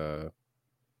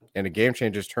a Game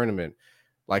Changers tournament.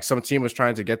 Like some team was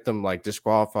trying to get them like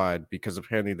disqualified because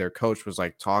apparently their coach was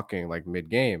like talking like mid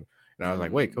game. And I was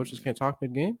like, wait, coaches can't talk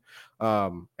mid game?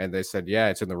 And they said, yeah,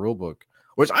 it's in the rule book,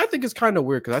 which I think is kind of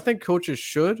weird because I think coaches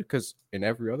should, because in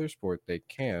every other sport they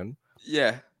can.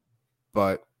 Yeah.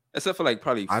 But except for like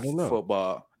probably I don't know.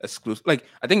 Football exclusive. Like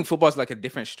I think football's like a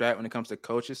different strat when it comes to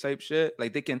coaches type shit.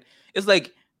 Like they can, it's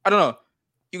like, I don't know.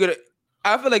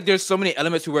 I feel like there's so many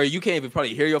elements to where you can't even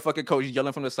probably hear your fucking coach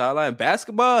yelling from the sideline.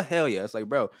 Basketball, hell yeah. It's like,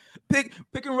 bro, pick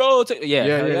and roll.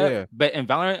 Yeah. But in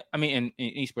Valorant, I mean,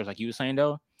 in esports, like you were saying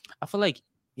though, I feel like,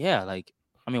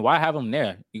 why have them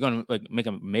there? You're gonna like make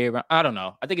them round. I don't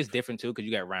know. I think it's different too because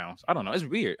you got rounds. I don't know. It's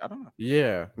weird. I don't know.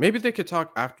 Yeah, maybe they could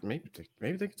talk after. Maybe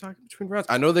they could talk between rounds.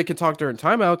 I know they can talk during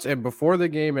timeouts and before the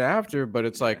game and after, but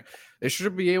it's like they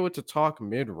should be able to talk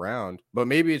mid round. But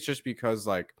maybe it's just because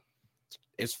like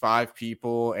it's 5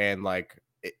 people and like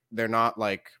they're not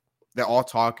like they're all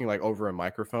talking like over a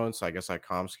microphone. So I guess like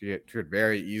comms could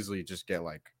very easily just get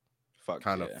like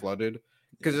kind of flooded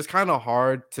because it's kind of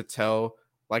hard to tell.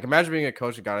 Like, imagine being a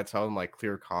coach and gotta tell them like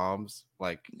clear comms,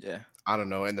 like I don't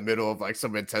know, in the middle of like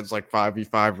some intense like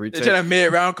 5v5 retake. They're trying to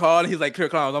mid-round call and he's like clear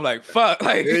comms. I'm like, fuck,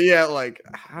 like like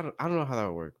I don't know how that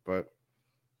would work, but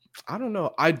I don't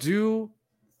know. I do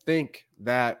think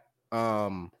that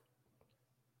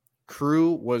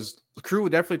Crew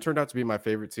definitely turned out to be my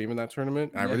favorite team in that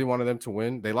tournament. I really wanted them to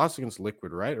win. They lost against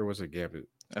Liquid, right? Or was it Gambit?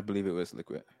 I believe it was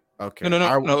Liquid. Okay. No,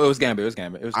 it was Gambit.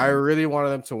 I really wanted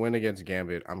them to win against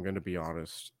Gambit. I'm going to be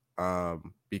honest.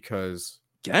 Because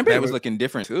Gambit was looking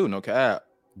different too. No cap.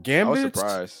 Gambit, I was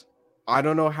surprised. I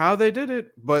don't know how they did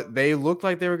it, but they looked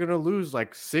like they were gonna lose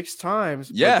like 6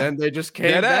 times, Yeah. but then they just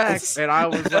came back, and I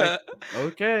was like,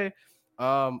 okay.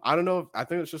 I don't know. I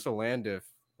think it's just a land diff,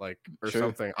 like or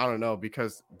something. I don't know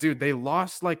because dude, they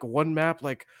lost like one map,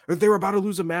 like they were about to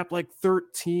lose a map like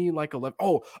 13, like 11.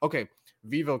 Oh, okay.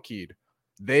 Vivo keyed.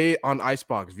 They on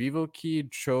Icebox. Vivo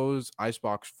keyed chose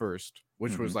Icebox first,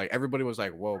 which was like everybody was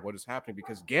like, whoa, what is happening?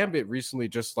 Because Gambit recently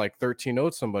just like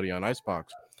 13-0'd somebody on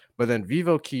Icebox. But then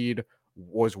Vivo keyed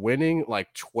was winning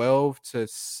like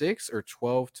 12-6 or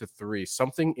 12-3,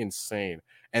 something insane.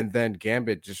 And then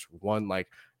Gambit just won like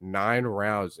 9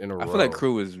 rounds in a row. I feel like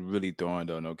Crew is really throwing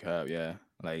though, no cap. Yeah.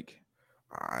 Like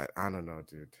I don't know,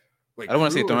 dude. Like, I don't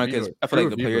want to say throwing because I feel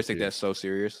like the players take that so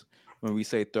serious when we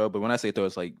say throw, but when I say throw,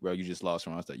 it's like, bro, you just lost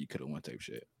rounds that you could have won type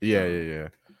shit. Yeah.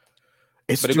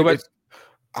 It's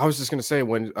I was just gonna say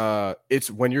when it's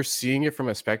when you're seeing it from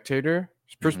a spectator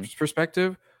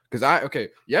perspective, because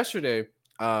yesterday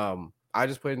I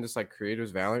just played in this like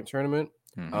Creators Valorant tournament.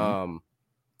 Unfortunately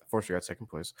I got second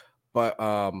place, but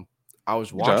I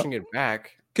was watching it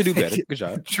back. Could do better. Good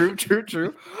job.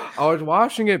 True. I was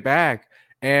watching it back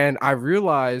and I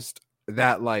realized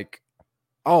that like,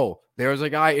 oh, there was a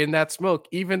guy in that smoke,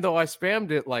 even though I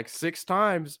spammed it like 6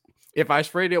 times. If I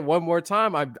sprayed it one more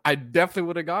time, I definitely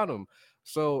would have got him.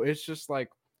 So it's just like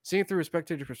seeing through a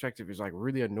spectator perspective is like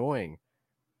really annoying.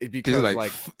 Because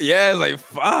like yeah, like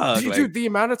fuck, dude, the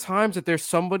amount of times that there's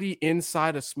somebody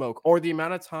inside a smoke, or the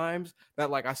amount of times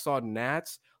that like I saw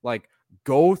Nats like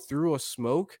go through a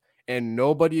smoke and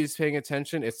nobody is paying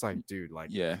attention. It's like, dude,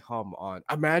 like, come on.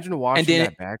 Imagine watching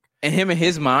that back. And him in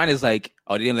his mind is like,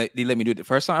 oh, they let me do it the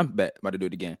first time. Bet I'm about to do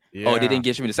it again. Yeah. Oh, they didn't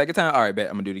get me the second time. All right, bet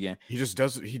I'm gonna do it again. He just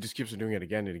keeps doing it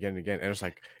again and again and again. And it's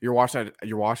like you're watching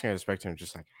at a spectator,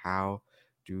 just like, how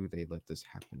do they let this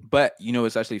happen? But you know,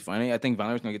 it's actually funny. I think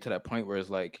Valorant's gonna get to that point where it's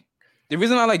like the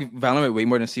reason I like Valorant way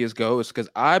more than CS:GO is because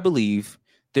I believe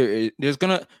there's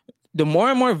gonna the more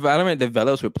and more Valorant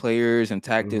develops with players and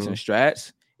tactics and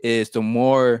strats is the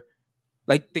more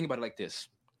like think about it like this.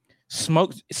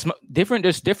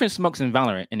 There's different smokes in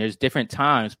Valorant and there's different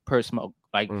times per smoke.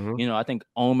 Like you know, I think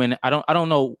Omen. I don't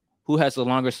know who has the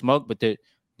longer smoke, but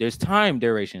there's time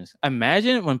durations.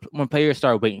 Imagine when players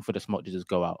start waiting for the smoke to just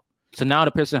go out. So now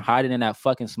the person hiding in that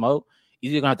fucking smoke,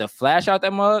 either gonna have to flash out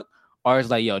that mug, or it's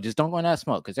like, yo, just don't go in that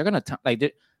smoke because they're gonna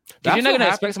you're not gonna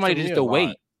expect somebody just to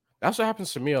wait. That's what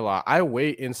happens to me a lot. I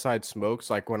wait inside smokes,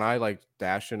 like when I like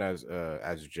dash in as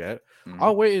Jet,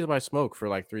 I'll wait in my smoke for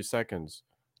like 3 seconds.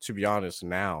 To be honest,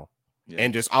 now,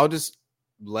 and I'll just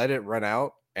let it run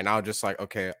out, and I'll just like,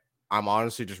 okay, I'm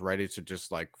honestly just ready to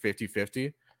just like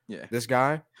 50-50. Yeah, this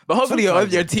guy. But hopefully,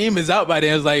 if your team is out by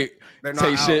then, it's like they're not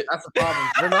out. Shit. That's the problem.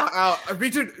 They're not out.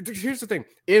 Here's the thing: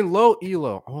 in low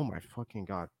elo, oh my fucking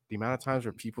god, the amount of times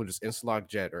where people just insta-lock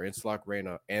Jet or insta-lock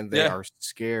Reyna, and they are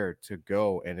scared to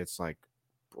go, and it's like,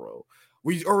 bro,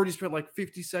 we already spent like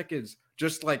 50 seconds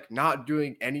just like not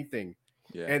doing anything.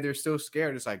 Yeah. And they're still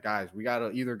scared. It's like, guys, we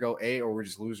gotta either go A or we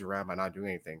just lose a round by not doing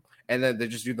anything. And then they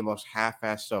just do the most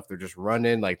half-assed stuff. They're just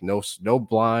running like no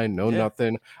blind,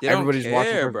 nothing. Everybody's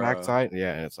watching their backside.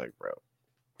 Yeah, and it's like, bro.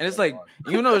 And it's like,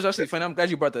 you know, it's actually funny. I'm glad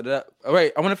you brought that up. All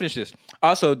right, I want to finish this.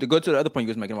 Also, to go to the other point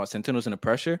you was making about Sentinels and the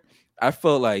pressure, I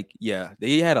felt like,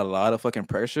 they had a lot of fucking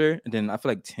pressure. And then I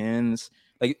feel like Tens,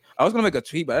 like I was gonna make a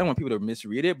tweet, but I didn't want people to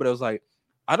misread it. But it was like,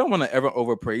 I don't want to ever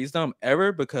overpraise them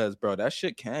ever because, bro, that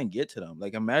shit can get to them.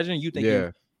 Like, imagine you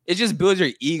thinking it just builds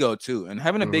your ego too. And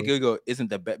having a big ego isn't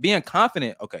the best. Being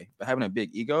confident, okay, but having a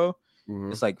big ego,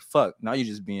 it's like, fuck. Now you're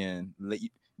just being,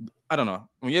 I don't know.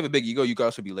 When you have a big ego, you can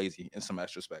also be lazy in some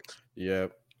aspects. Yeah,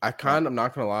 I'm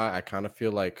not gonna lie. I kind of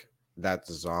feel like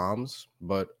that's Zoms,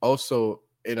 but also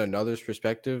in another's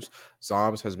perspectives,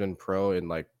 Zoms has been pro in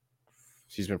like.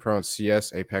 He's been pro in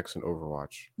CS, Apex, and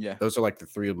Overwatch. Yeah. Those are like the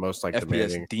 3 most like FPS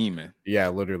demanding. Demon. Yeah,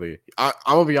 literally. I'm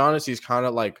gonna be honest, he's kind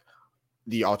of like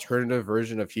the alternative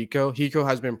version of Hiko. Hiko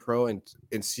has been pro in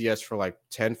CS for like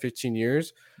 10-15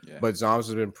 years, but Zoms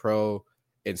has been pro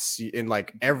in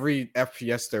like every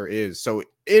FPS there is. So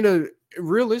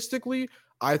realistically,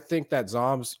 I think that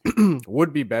Zoms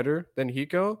would be better than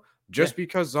Hiko just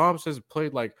because Zoms has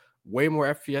played like way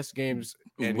more FPS games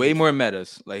and way more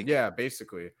metas. Like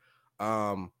basically.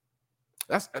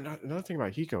 That's another thing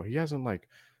about Hiko. He hasn't like,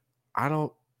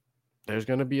 there's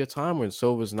going to be a time when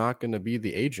Sova's not going to be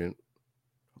the agent.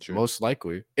 True. Most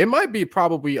likely. It might be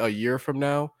probably a year from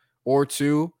now or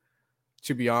 2,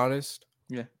 to be honest.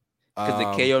 Yeah. Because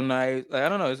the KO night, like, I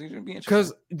don't know. It's going to be interesting.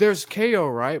 Because there's KO,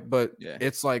 right? But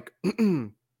it's like,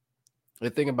 the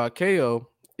thing about KO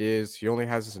is he only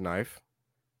has his knife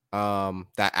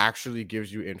that actually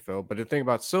gives you info. But the thing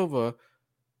about Silva,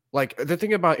 Like the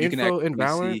thing about You can info in actually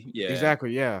Valorant, see, yeah.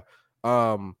 exactly, yeah.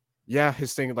 Yeah,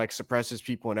 his thing like suppresses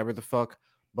people and everything the fuck,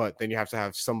 but then you have to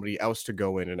have somebody else to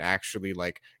go in and actually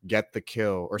like get the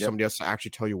kill, or somebody else to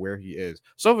actually tell you where he is.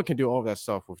 Sova can do all of that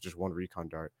stuff with just one recon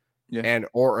dart, and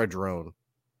or a drone.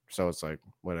 So it's like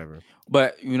whatever.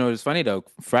 But you know, it's funny though.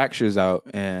 Fracture's out,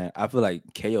 and I feel like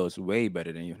KO is way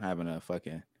better than you having a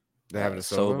fucking They have it a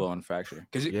Sova Sova on Fracture,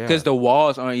 because the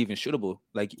walls aren't even shootable.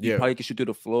 Like you probably can shoot through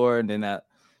the floor, and then that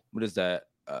what is that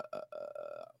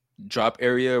drop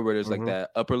area where there's like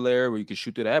that upper layer where you can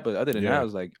shoot through that. But other than that, I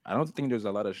was like, I don't think there's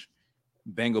a lot of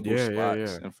bangable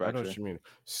spots in Fracture. I know what you mean.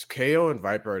 KO and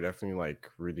Viper are definitely like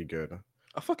really good.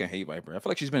 I fucking hate Viper. I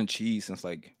feel like she's been cheese since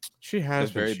like she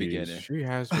has the very beginning. She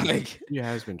has been like she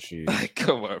has been cheese. Like,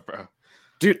 come on, bro.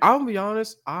 Dude, I'll be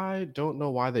honest. I don't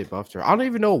know why they buffed her. I don't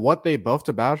even know what they buffed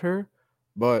about her,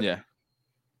 but yeah,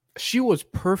 she was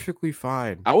perfectly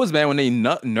fine. I was mad when they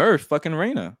nerfed fucking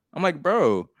Reyna. I'm like,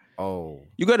 bro. Oh,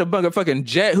 you got a bug a fucking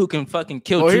Jet who can fucking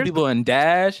kill two people and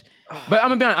dash. But I'm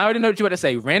gonna be honest, I already know what you about to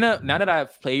say. Reyna, now that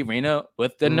I've played Reyna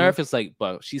with the nerf, it's like,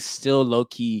 but she's still low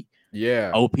key,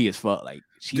 OP as fuck. Like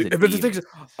she's. But the thing is,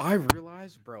 I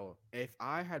realized, bro, if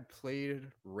I had played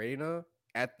Reyna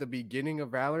at the beginning of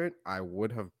Valorant, I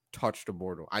would have touched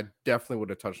Immortal. I definitely would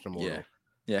have touched Immortal.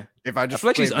 Yeah. If I just feel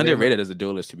like she's underrated as a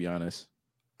duelist, to be honest.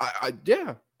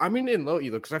 I mean, in low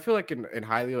elo, because I feel like in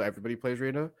high elo everybody plays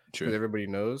Reyna because everybody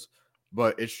knows.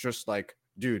 But it's just like,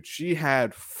 dude, she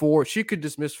had 4. She could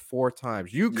dismiss 4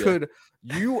 times. You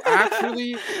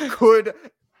actually could.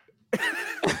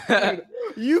 Dude,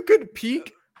 you could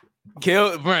peek.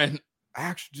 Kill Brent.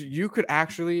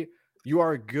 Actually, you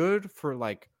are good for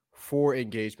like 4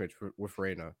 engagements with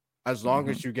Reyna, as long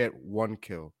as you get 1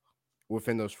 kill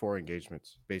within those 4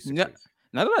 engagements, basically. Yeah.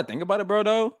 Now that I think about it, bro,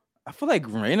 though, I feel like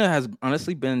Reyna has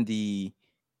honestly been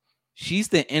she's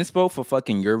the inspo for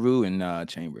fucking Yoru and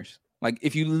Chambers. Like,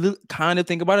 if you kind of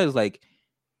think about it, it's like,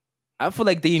 I feel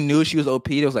like they knew she was OP.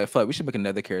 It was like, fuck, we should make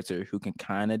another character who can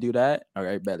kind of do that. All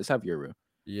right, bet. Let's have Yoru.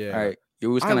 Yeah. All right.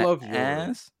 Yoru's kind of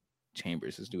ass.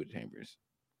 Chambers. Let's do it, Chambers.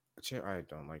 I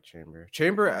don't like Chamber.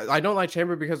 I don't like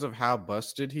Chamber because of how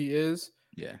busted he is.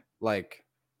 Yeah. Like,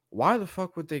 why the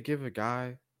fuck would they give a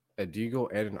guy a Deagle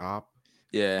and an op?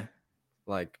 Yeah.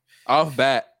 Like, off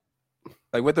bat.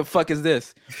 Like, what the fuck is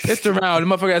this? It's the round. The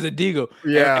motherfucker has a Deagle.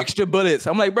 Yeah. Extra bullets.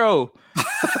 I'm like, bro.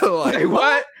 like,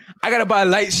 what? I gotta buy a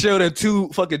light shield and 2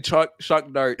 fucking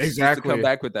shock darts. Exactly. To come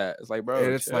back with that. It's like, bro.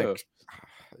 And it's like,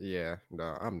 yeah,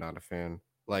 no, I'm not a fan.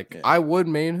 Like, I would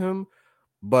main him,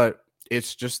 but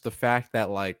it's just the fact that,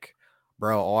 like,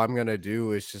 bro, all I'm gonna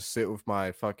do is just sit with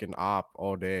my fucking op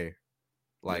all day.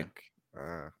 Like,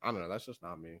 I don't know. That's just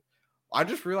not me. I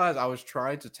just realized I was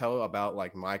trying to tell about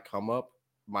like my come up,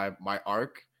 my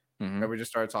arc, and we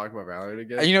just started talking about Valorant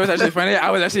again. And you know what's actually funny? I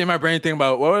was actually in my brain thinking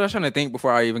about what was I trying to think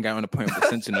before I even got on the point with the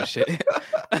sentinel shit.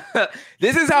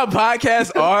 This is how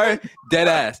podcasts are, dead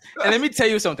ass. And let me tell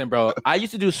you something, bro. I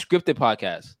used to do scripted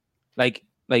podcasts, like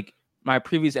my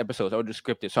previous episodes. I would do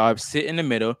scripted, so I'd sit in the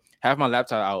middle, have my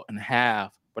laptop out, and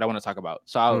have what I want to talk about.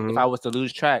 So if I was to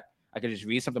lose track, I could just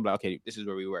read something like, okay, this is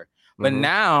where we were. But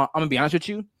now I'm gonna be honest with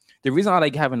you. The reason I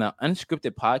like having an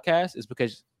unscripted podcast is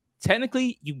because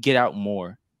technically you get out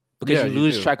more because you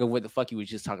lose track of what the fuck you was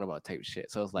just talking about type of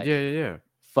shit. So it's like,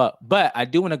 fuck. But I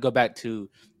do want to go back to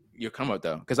your come up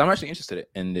though, because I'm actually interested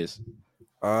in this.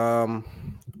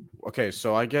 Okay,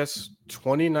 so I guess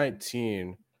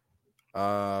 2019.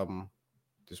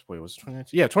 This way was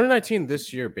 2019. Yeah, 2019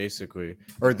 this year basically,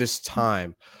 or this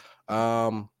time.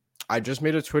 I just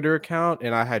made a Twitter account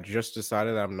and I had just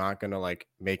decided that I'm not gonna like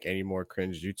make any more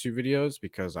cringe YouTube videos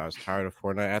because I was tired of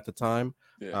Fortnite at the time.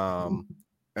 And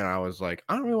I was like,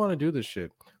 I don't really want to do this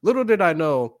shit. Little did I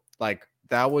know, like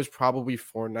that was probably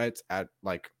Fortnite's at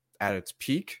its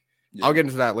peak. I'll get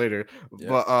into that later.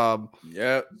 But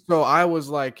so I was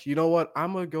like, you know what?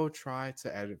 I'm gonna go try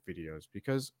to edit videos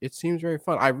because it seems very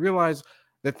fun. I realized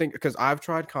the thing because I've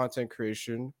tried content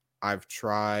creation, I've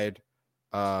tried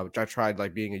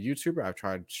like being a YouTuber. I've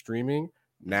tried streaming.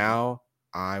 Now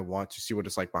I want to see what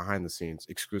it's like behind the scenes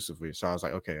exclusively. So I was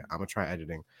like, okay, I'm gonna try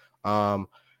editing. And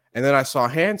then I saw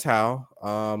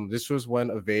Hantao. This was when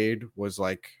Evade was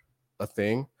like a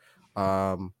thing.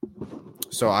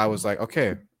 So I was like,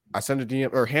 okay. I sent a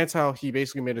DM or Hantao. He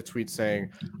basically made a tweet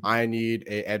saying, I need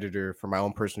an editor for my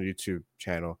own personal YouTube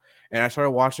channel. And I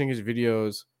started watching his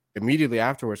videos immediately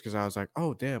afterwards because I was like,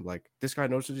 oh damn, like this guy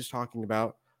knows what he's talking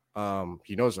about.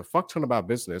 He knows a fuck ton about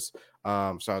business. So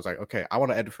I was like, okay, I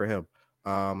want to edit for him.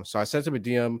 So I sent him a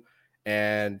DM,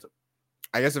 and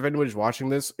I guess if anybody's watching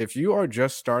this, if you are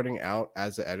just starting out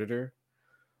as an editor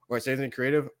or as anything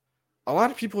creative, a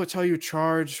lot of people would tell you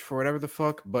charge for whatever the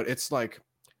fuck, but it's like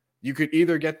you could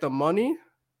either get the money,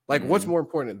 like what's more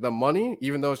important, the money,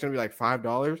 even though it's gonna be like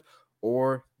 $5,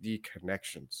 or the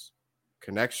connections,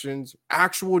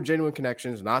 actual genuine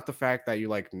connections, not the fact that you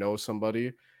like know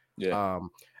somebody. Yeah.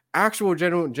 Actual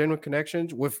genuine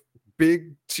connections with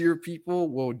big tier people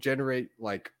will generate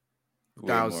like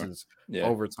thousands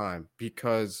over time,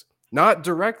 because not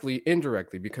directly,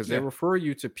 indirectly, because they refer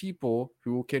you to people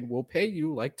who will pay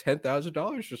you like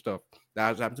 $10,000 for stuff. That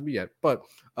hasn't happened to me yet, but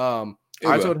I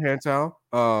told Hantao,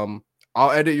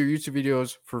 I'll edit your YouTube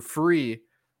videos for free,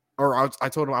 or I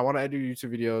told him I want to edit your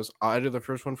YouTube videos. I'll edit the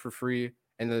first one for free,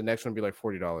 and then the next one will be like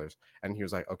 $40. And he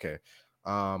was like, okay.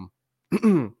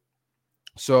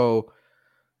 So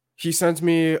he sends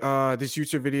me this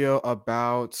YouTube video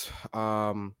about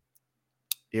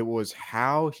it was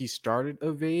how he started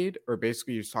Evade, or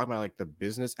basically he was talking about like the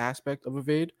business aspect of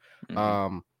Evade.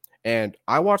 And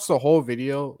I watched the whole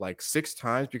video like 6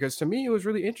 times because to me it was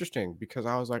really interesting, because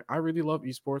I was like, I really love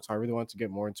esports. I really wanted to get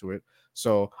more into it.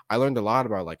 So I learned a lot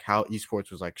about like how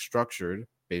esports was like structured,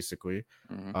 basically.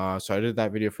 So I did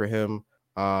that video for him.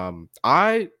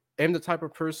 I am the type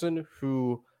of person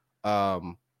who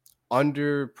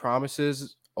under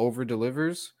promises, over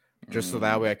delivers, just so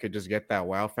that way I could just get that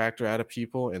wow factor out of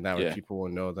people, and that way people will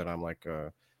know that I'm like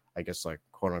I guess like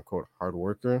quote unquote hard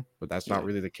worker. But that's not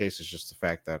really the case. It's just the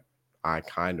fact that I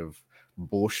kind of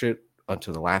bullshit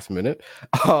until the last minute.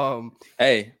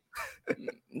 Hey,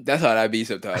 that's how that be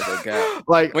sometimes. Okay,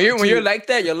 like when you're like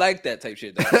that type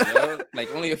shit. Though, you know?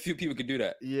 Like only a few people could do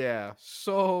that. Yeah.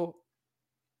 So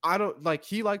I don't like,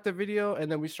 he liked the video,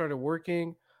 and then we started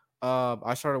working.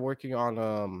 I started working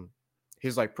on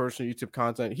his like personal YouTube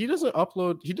content. He didn't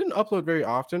upload very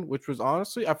often, which was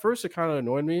honestly at first it kind of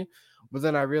annoyed me, but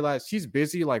then I realized he's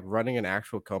busy like running an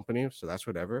actual company, so that's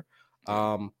whatever.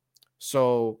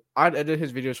 So I'd edit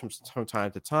his videos from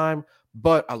time to time,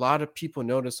 but a lot of people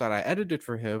noticed that I edited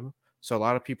for him. So a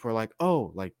lot of people are like,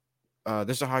 oh, like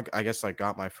this is how I guess I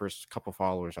got my first couple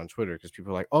followers on Twitter, because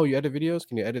people are like, oh, you edit videos?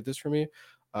 Can you edit this for me?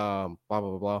 Blah blah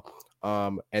blah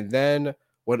blah. And then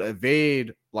when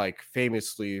Evade like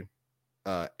famously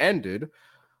ended,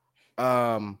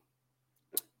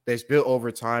 they split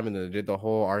over time, and then they did the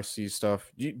whole RC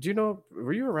stuff. Do you know,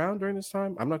 were you around during this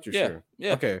time? I'm not too sure.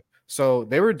 Yeah. Okay. So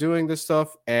they were doing this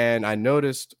stuff, and I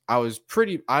noticed I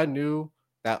knew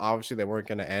that obviously they weren't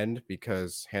going to end,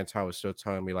 because Hantao was still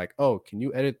telling me like, oh, can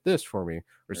you edit this for me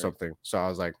or something? So I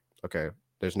was like, okay,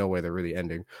 there's no way they're really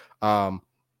ending. And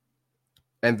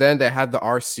then they had the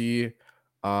RC.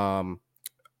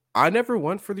 I never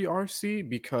went for the RC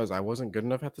because I wasn't good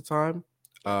enough at the time.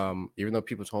 Even though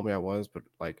people told me I was, but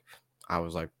like I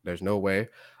was like, there's no way.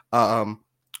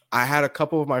 I had a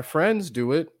couple of my friends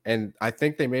do it, and I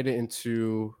think they made it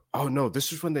into, oh no,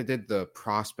 this is when they did the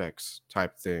prospects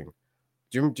type thing.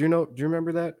 Do you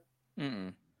remember that?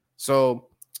 So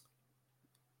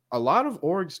a lot of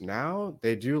orgs now,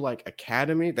 they do like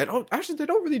academy. They don't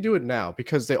really do it now,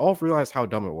 because they all realized how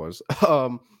dumb it was.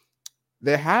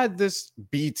 They had this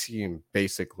B team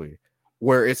basically,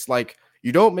 where it's like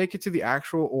you don't make it to the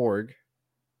actual org,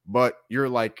 but you're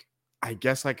like, I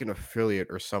guess like an affiliate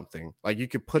or something. Like you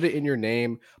could put it in your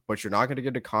name, but you're not going to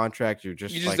get a contract. You're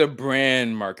just a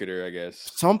brand marketer, I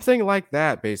guess. Something like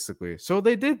that, basically. So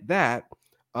they did that,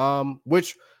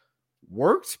 which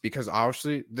worked, because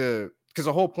obviously the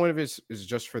whole point of it is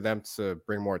just for them to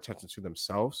bring more attention to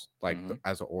themselves, like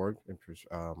as an org,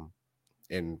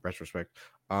 in retrospect.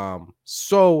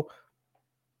 So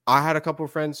I had a couple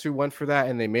of friends who went for that,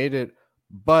 and they made it,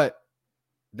 but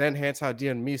then Hantao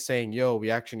DM'd me saying, yo, we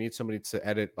actually need somebody to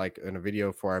edit like in a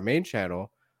video for our main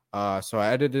channel. So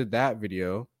I edited that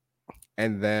video,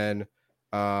 and then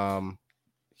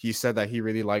he said that he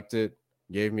really liked it,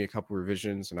 gave me a couple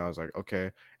revisions, and I was like, okay.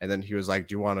 And then he was like,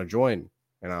 do you want to join?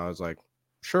 And I was like,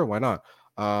 sure, why not?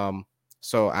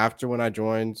 So after when I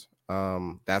joined,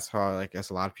 that's how I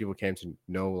guess a lot of people came to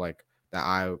know like that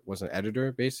I was an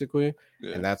editor, basically.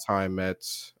 And that's how I met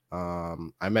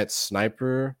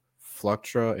Sniper,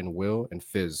 Fluctra, and Will, and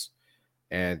Fizz.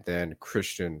 And then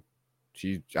Christian.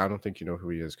 I don't think you know who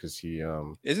he is, because he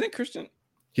isn't it Christian?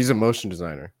 He's a motion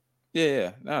designer.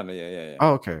 Yeah. No, yeah.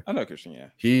 Oh, okay. I know Christian, yeah.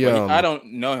 I don't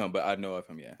know him, but I know of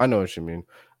him, yeah. I know what you mean.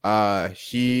 Like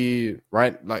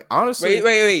honestly.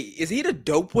 Wait. Is he the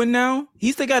dope one now?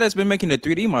 He's the guy that's been making the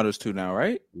 3D models too now,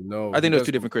 right? No. I think those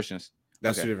two different Christians.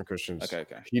 That's two different Christians. Okay.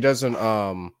 He doesn't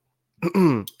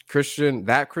Christian,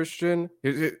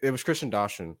 it was Christian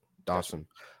Dawson.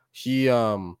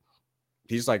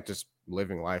 He's like just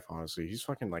living life, honestly. He's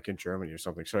fucking like in Germany or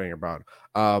something, studying abroad.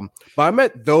 But I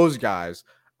met those guys.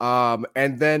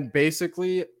 And then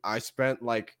basically I spent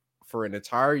like for an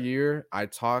entire year, I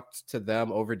talked to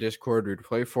them over Discord. We'd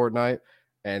play Fortnite,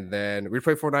 and then we'd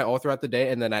play Fortnite all throughout the day.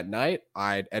 And then at night,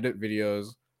 I'd edit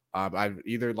videos. I'd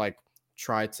either like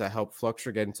try to help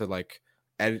Fluxer get into like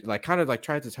edit, like kind of like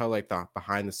try to tell like the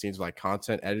behind the scenes like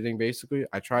content editing. Basically,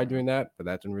 I tried doing that, but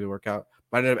that didn't really work out.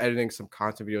 But I ended up editing some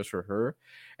content videos for her,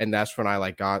 and that's when I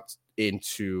like got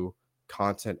into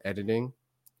content editing.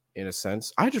 In a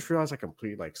sense, I just realized I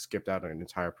completely like skipped out on an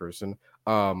entire person.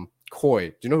 Koi.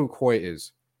 Do you know who Koi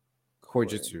is? Koi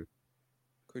Jitsu.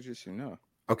 Koi Jitsu, no.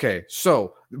 Okay,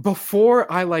 so before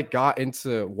I like got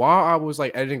into while I was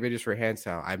like editing videos for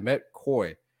Handtown, I met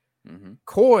Koi. Mm-hmm.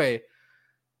 Koi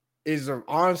is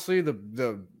honestly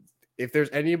the if there's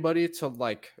anybody to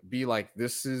like be like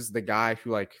this is the guy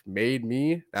who like made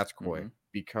me, that's Koi. Mm-hmm.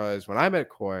 Because when I met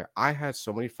Koi, I had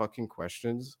so many fucking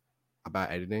questions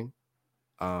about editing.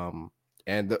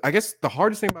 And I guess the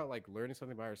hardest thing about like learning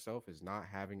something by yourself is not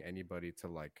having anybody to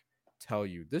like tell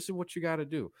you this is what you got to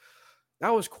do.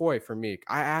 That was Koi for me.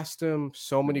 I asked him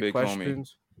so many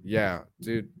questions. Homie. Yeah,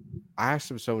 dude. I asked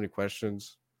him so many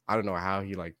questions. I don't know how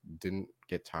he like didn't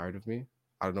get tired of me.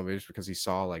 I don't know, maybe it's because he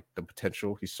saw like the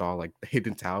potential. He saw like the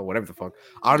hidden talent, whatever the fuck.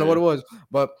 I don't know what it was,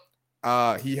 but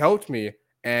he helped me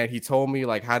and he told me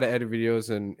like how to edit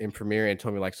videos in Premiere and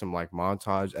told me like some like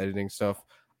montage editing stuff.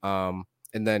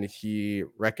 And then he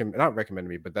not recommended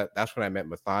me, but that's when I met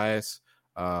Matthias,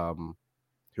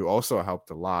 who also helped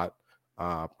a lot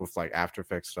with like After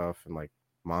Effects stuff and like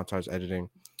montage editing.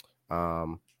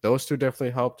 Those two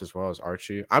definitely helped, as well as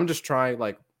Archie. I'm just trying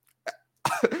like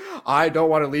I don't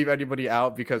want to leave anybody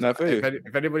out because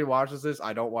if anybody watches this,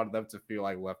 I don't want them to feel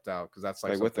like left out because that's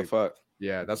like what the fuck.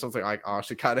 Yeah, that's something I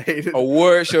honestly kind of hated.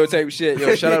 Award show type shit.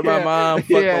 Yo, shout out my mom,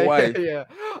 fuck my wife. Yeah.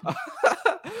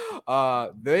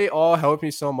 They all helped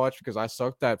me so much because I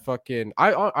sucked at fucking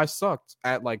I sucked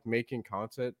at like making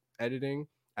content editing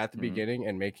at the beginning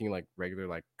and making like regular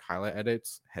like highlight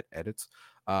edits.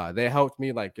 They helped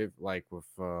me like give like with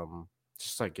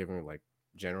just like giving me like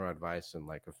general advice and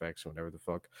like effects and whatever the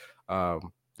fuck.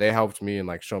 They helped me and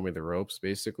like show me the ropes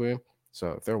basically.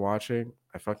 So if they're watching,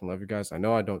 I fucking love you guys. I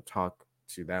know I don't talk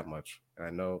to that much, and I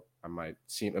know it might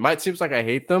seem like I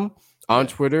hate them on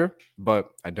Twitter,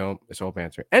 but I don't. It's all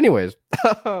banter. Anyways,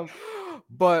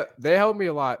 but they helped me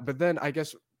a lot. But then I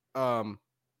guess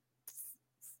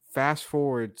fast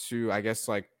forward to I guess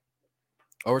like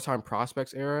Overtime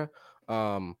Prospects era.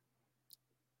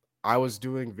 I was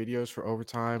doing videos for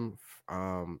Overtime.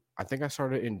 I think I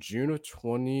started in June of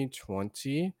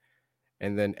 2020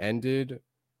 and then ended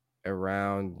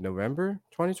around November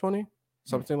 2020,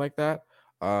 something like that.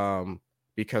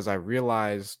 Because I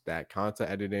realized that content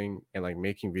editing and like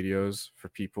making videos for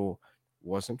people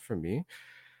wasn't for me,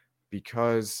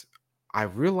 because I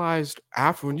realized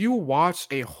after when you watch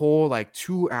a whole like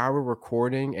 2-hour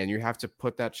recording and you have to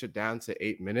put that shit down to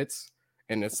 8 minutes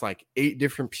and it's like 8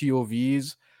 different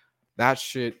POVs, that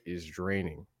shit is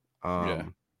draining.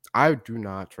 I do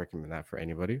not recommend that for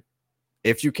anybody.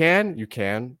 If you can, you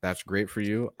can. That's great for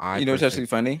you. You know what's actually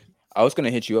funny? I was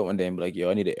gonna hit you up one day and be like, "Yo,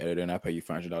 I need an editor, and I pay you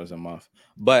 $500 a month."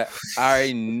 But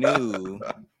I knew.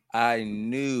 I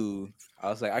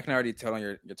was like, I can already tell on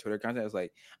your Twitter content. I was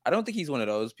like, I don't think he's one of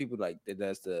those people like that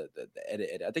does the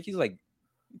edit. I think he's like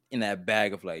in that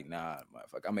bag of like, nah,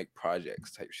 motherfucker, I make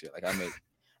projects type shit. Like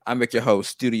I make your whole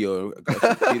studio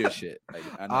computer shit. Like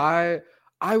I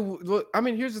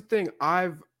mean, here's the thing.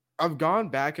 I've gone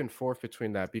back and forth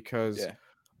between that because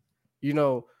you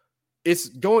know, it's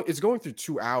going through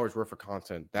 2 hours worth of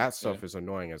content. That stuff is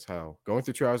annoying as hell. Going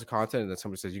through 2 hours of content and then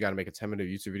somebody says you got to make a 10-minute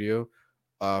YouTube video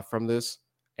from this,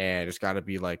 and it's got to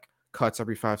be like cuts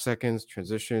every 5 seconds,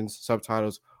 transitions,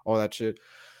 subtitles, all that shit.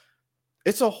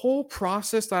 It's a whole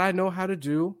process that I know how to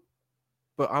do,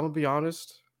 but I'm gonna be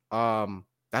honest,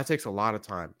 that takes a lot of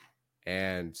time,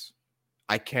 and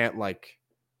I can't like.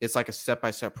 It's like a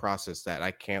step-by-step process that I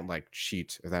can't like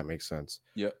cheat, if that makes sense.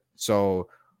 Yeah. So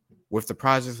with the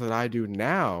projects that I do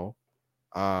now,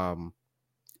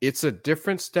 it's a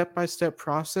different step-by-step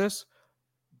process,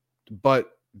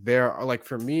 but there are like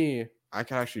for me, I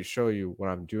can actually show you what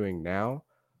I'm doing now.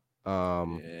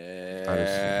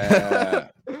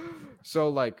 So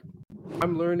like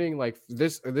I'm learning like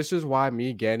this is why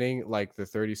me getting like the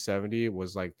 3070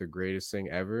 was like the greatest thing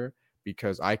ever,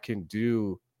 because I can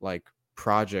do like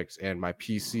projects and my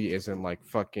PC isn't like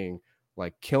fucking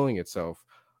like killing itself.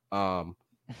 I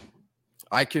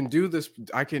can do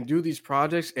these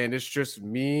projects and it's just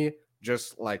me,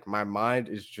 just like my mind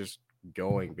is just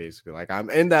going basically. Like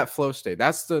I'm in that flow state.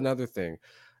 That's another thing.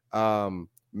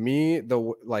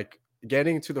 Like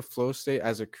getting to the flow state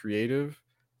as a creative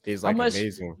is like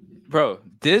amazing. Bro,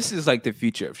 this is like the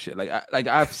future of shit. Like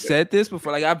I've said this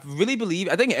before. Like I really believe.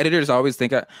 I think editors always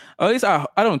think. At least I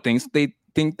don't think they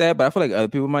think that, but I feel like other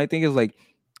people might think it's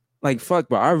like fuck,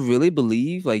 bro. I really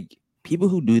believe like people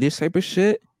who do this type of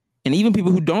shit, and even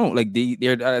people who don't, like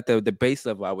they're at the base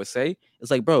level. I would say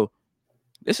it's like, bro,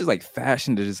 this is like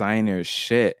fashion designer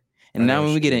shit. And now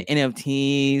when we get in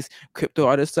NFTs, crypto,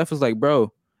 all this stuff, is like,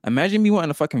 bro, imagine me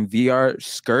wanting a fucking VR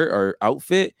skirt or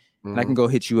outfit, and I can go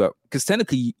hit you up. Because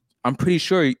technically, I'm pretty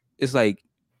sure it's like,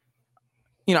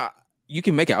 you know, you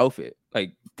can make an outfit.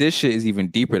 Like this shit is even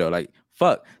deeper though. Like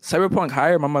fuck, Cyberpunk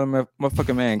hired my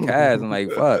motherfucking man Kaz. I'm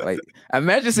like, fuck, like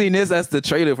imagine seeing this as the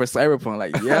trailer for Cyberpunk.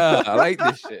 Like, yeah, I like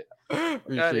this shit.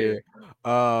 Appreciate it.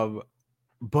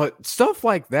 But stuff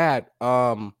like that,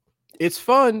 it's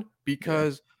fun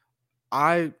because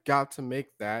I got to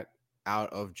make that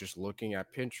out of just looking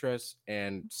at Pinterest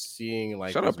and seeing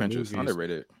like shut up Pinterest,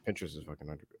 underrated. Pinterest is fucking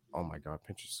underrated. Oh my god,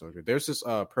 Pinterest is so good. There's this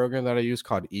program that I use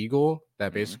called Eagle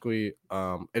that basically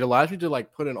it allows me to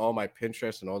like put in all my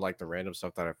Pinterest and all like the random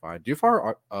stuff that I find. Do you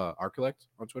follow Arcollect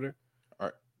on Twitter?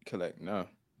 Arcollect, no.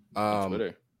 On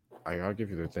Twitter. I'll give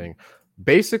you the thing.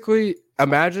 Basically,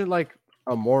 imagine like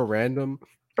a more random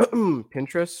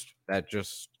Pinterest that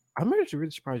just I'm actually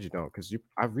really surprised you don't because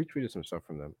I've retweeted some stuff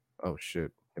from them. Oh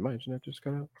shit. Did my internet just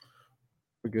cut out?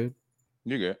 We're good?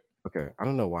 You're good. Okay. I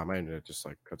don't know why my internet just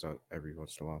like cuts out every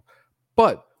once in a while.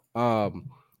 But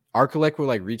Arcollect will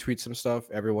like retweet some stuff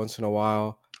every once in a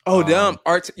while. Oh damn.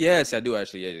 Yes, I do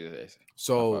actually. Yes.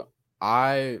 So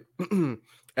I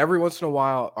every once in a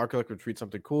while Arcollect will tweet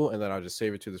something cool and then I'll just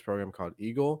save it to this program called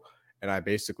Eagle. And I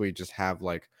basically just have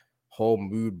like whole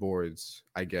mood boards,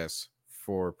 I guess,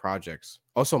 for projects.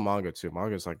 Also manga too.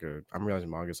 I'm realizing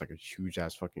manga is like a huge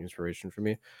ass fucking inspiration for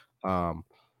me.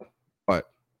 But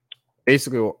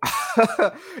basically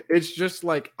it's just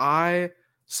like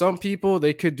some people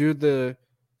they could do the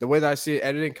way that I see it,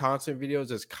 editing content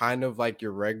videos is kind of like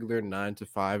your regular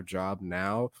 9-to-5 job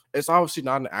now. It's obviously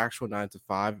not an actual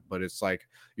 9-to-5, but it's like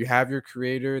you have your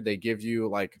creator, they give you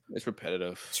like it's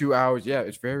repetitive 2 hours. Yeah,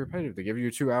 it's very repetitive. They give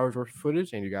you 2 hours worth of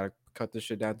footage and you got to cut this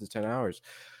shit down to 10 hours.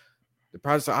 The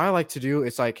project that I like to do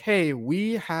is like, hey,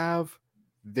 we have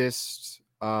this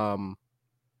so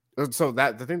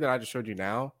that the thing that I just showed you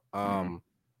now, do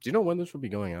you know when this will be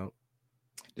going out?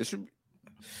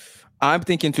 I'm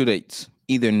thinking 2 dates.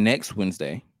 Either next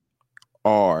Wednesday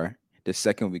or the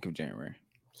second week of January.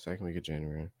 Second week of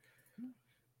January.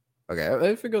 Okay,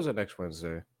 if it goes on next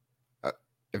Wednesday,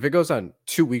 if it goes on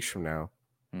 2 weeks from now,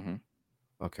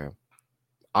 okay,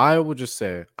 I will just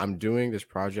say I'm doing this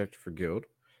project for Guild.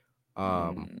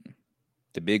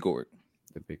 The big org.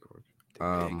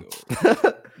 I'm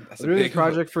doing this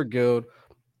project for Guild,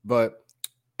 but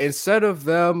instead of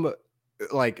them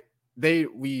like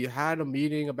we had a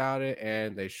meeting about it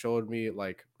and they showed me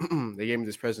like they gave me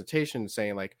this presentation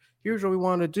saying like here's what we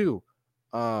want to do.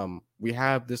 We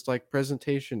have this like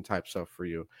presentation type stuff for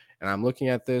you, and I'm looking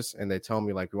at this and they tell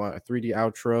me like we want a 3D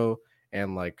outro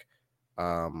and like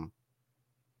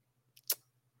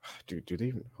dude, do they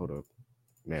even hold up?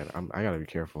 Man, I gotta be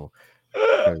careful.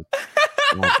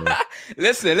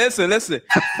 Listen.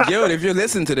 Yo, if you're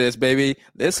listening to this, baby,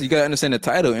 listen, you gotta understand the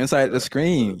title inside the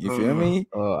screen. You feel me?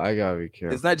 Oh, I gotta be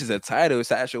careful. It's not just a title,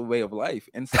 it's an actual way of life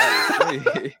inside the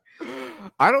screen.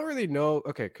 I don't really know.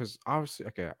 Okay, because obviously,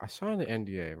 I signed the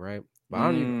NDA, right? But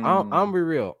I'll be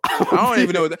real. I don't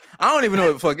even know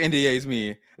what the fuck NDAs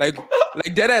mean. Like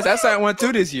deadass, I signed one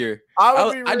too this year.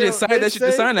 I just signed that shit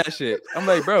to sign that shit. I'm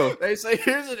like, bro. They say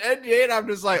here's an NDA, and I'm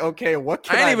just like, okay, what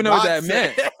can I didn't even know what that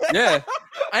meant. Yeah,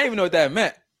 I didn't even know what that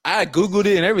meant. I googled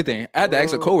it and everything. I had to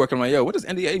ask a coworker. I'm like, yo, what does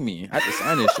NDA mean? I have to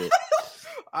sign this shit.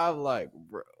 I'm like,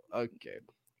 bro, okay.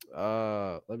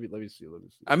 Let me see.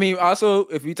 I mean, also,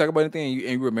 if we talk about anything and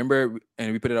you remember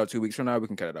and we put it out 2 weeks from now, we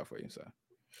can cut it out for you. So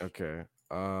okay.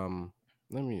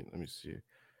 Let me see.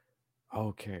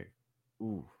 Okay.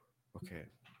 Ooh. Okay.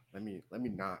 Let me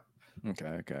not.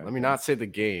 Okay. Let me not say the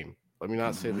game.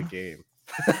 Say the game.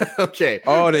 Okay.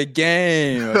 Oh, the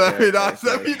game. Okay,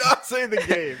 let me not say the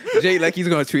game. Jay, like he's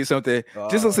gonna tweet something.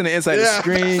 Just listen to inside the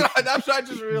screen. That's what I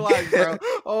just realized, bro.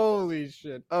 Holy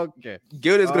shit. Okay.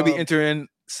 Guild is gonna be entering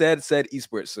said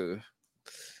esports soon.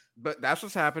 But that's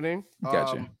what's happening.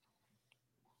 Gotcha.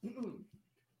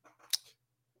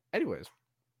 Anyways,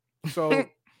 so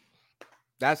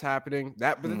that's happening.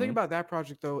 But the thing about that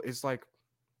project though is like,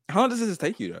 how long does this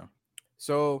take you though?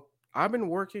 So I've been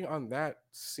working on that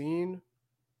scene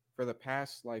for the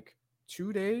past like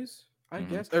 2 days, I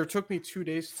guess. Or it took me 2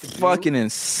 days to fucking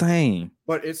insane.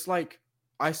 But it's like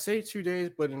I say 2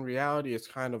 days, but in reality, it's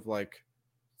kind of like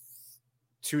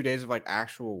 2 days of like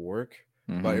actual work.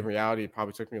 But in reality, it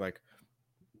probably took me like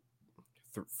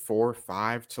 4 or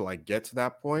 5 to like get to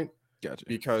that point. Gotcha.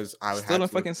 Because I would still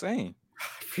fucking insane.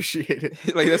 Appreciate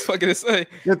it. Like that's fucking insane.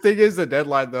 The thing is, the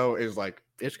deadline though is like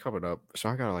it's coming up, so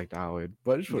I gotta like dial in.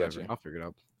 But it's whatever. Gotcha. I'll figure it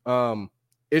out.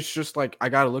 It's just like I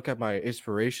gotta look at my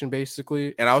inspiration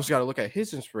basically, and I also gotta look at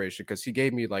his inspiration because he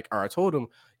gave me like, or I told him,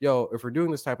 yo, if we're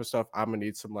doing this type of stuff, I'm gonna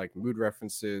need some like mood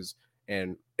references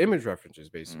and image references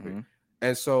basically.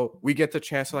 And so we get the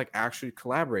chance to like actually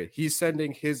collaborate. He's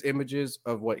sending his images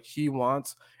of what he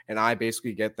wants, and I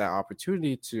basically get that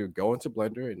opportunity to go into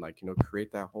Blender and like, you know,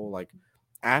 create that whole like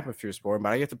atmosphere for him.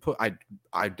 But I get to put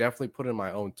I definitely put in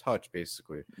my own touch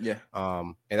basically. Yeah.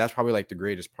 And that's probably like the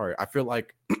greatest part. I feel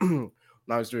like when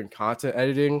I was doing content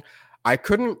editing, I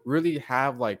couldn't really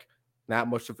have like that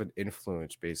much of an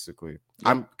influence basically.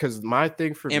 Yep. Because my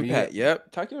thing for impact. me,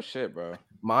 Yep. Talk your shit, bro.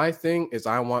 My thing is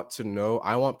I want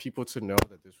people to know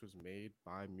that this was made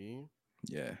by me.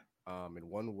 Yeah. In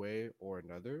one way or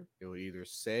another. It will either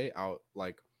say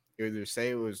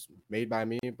it was made by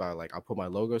me by like I'll put my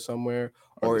logo somewhere,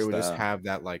 or it would just have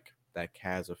that like that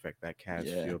Kaz effect, that Kaz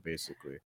feel basically.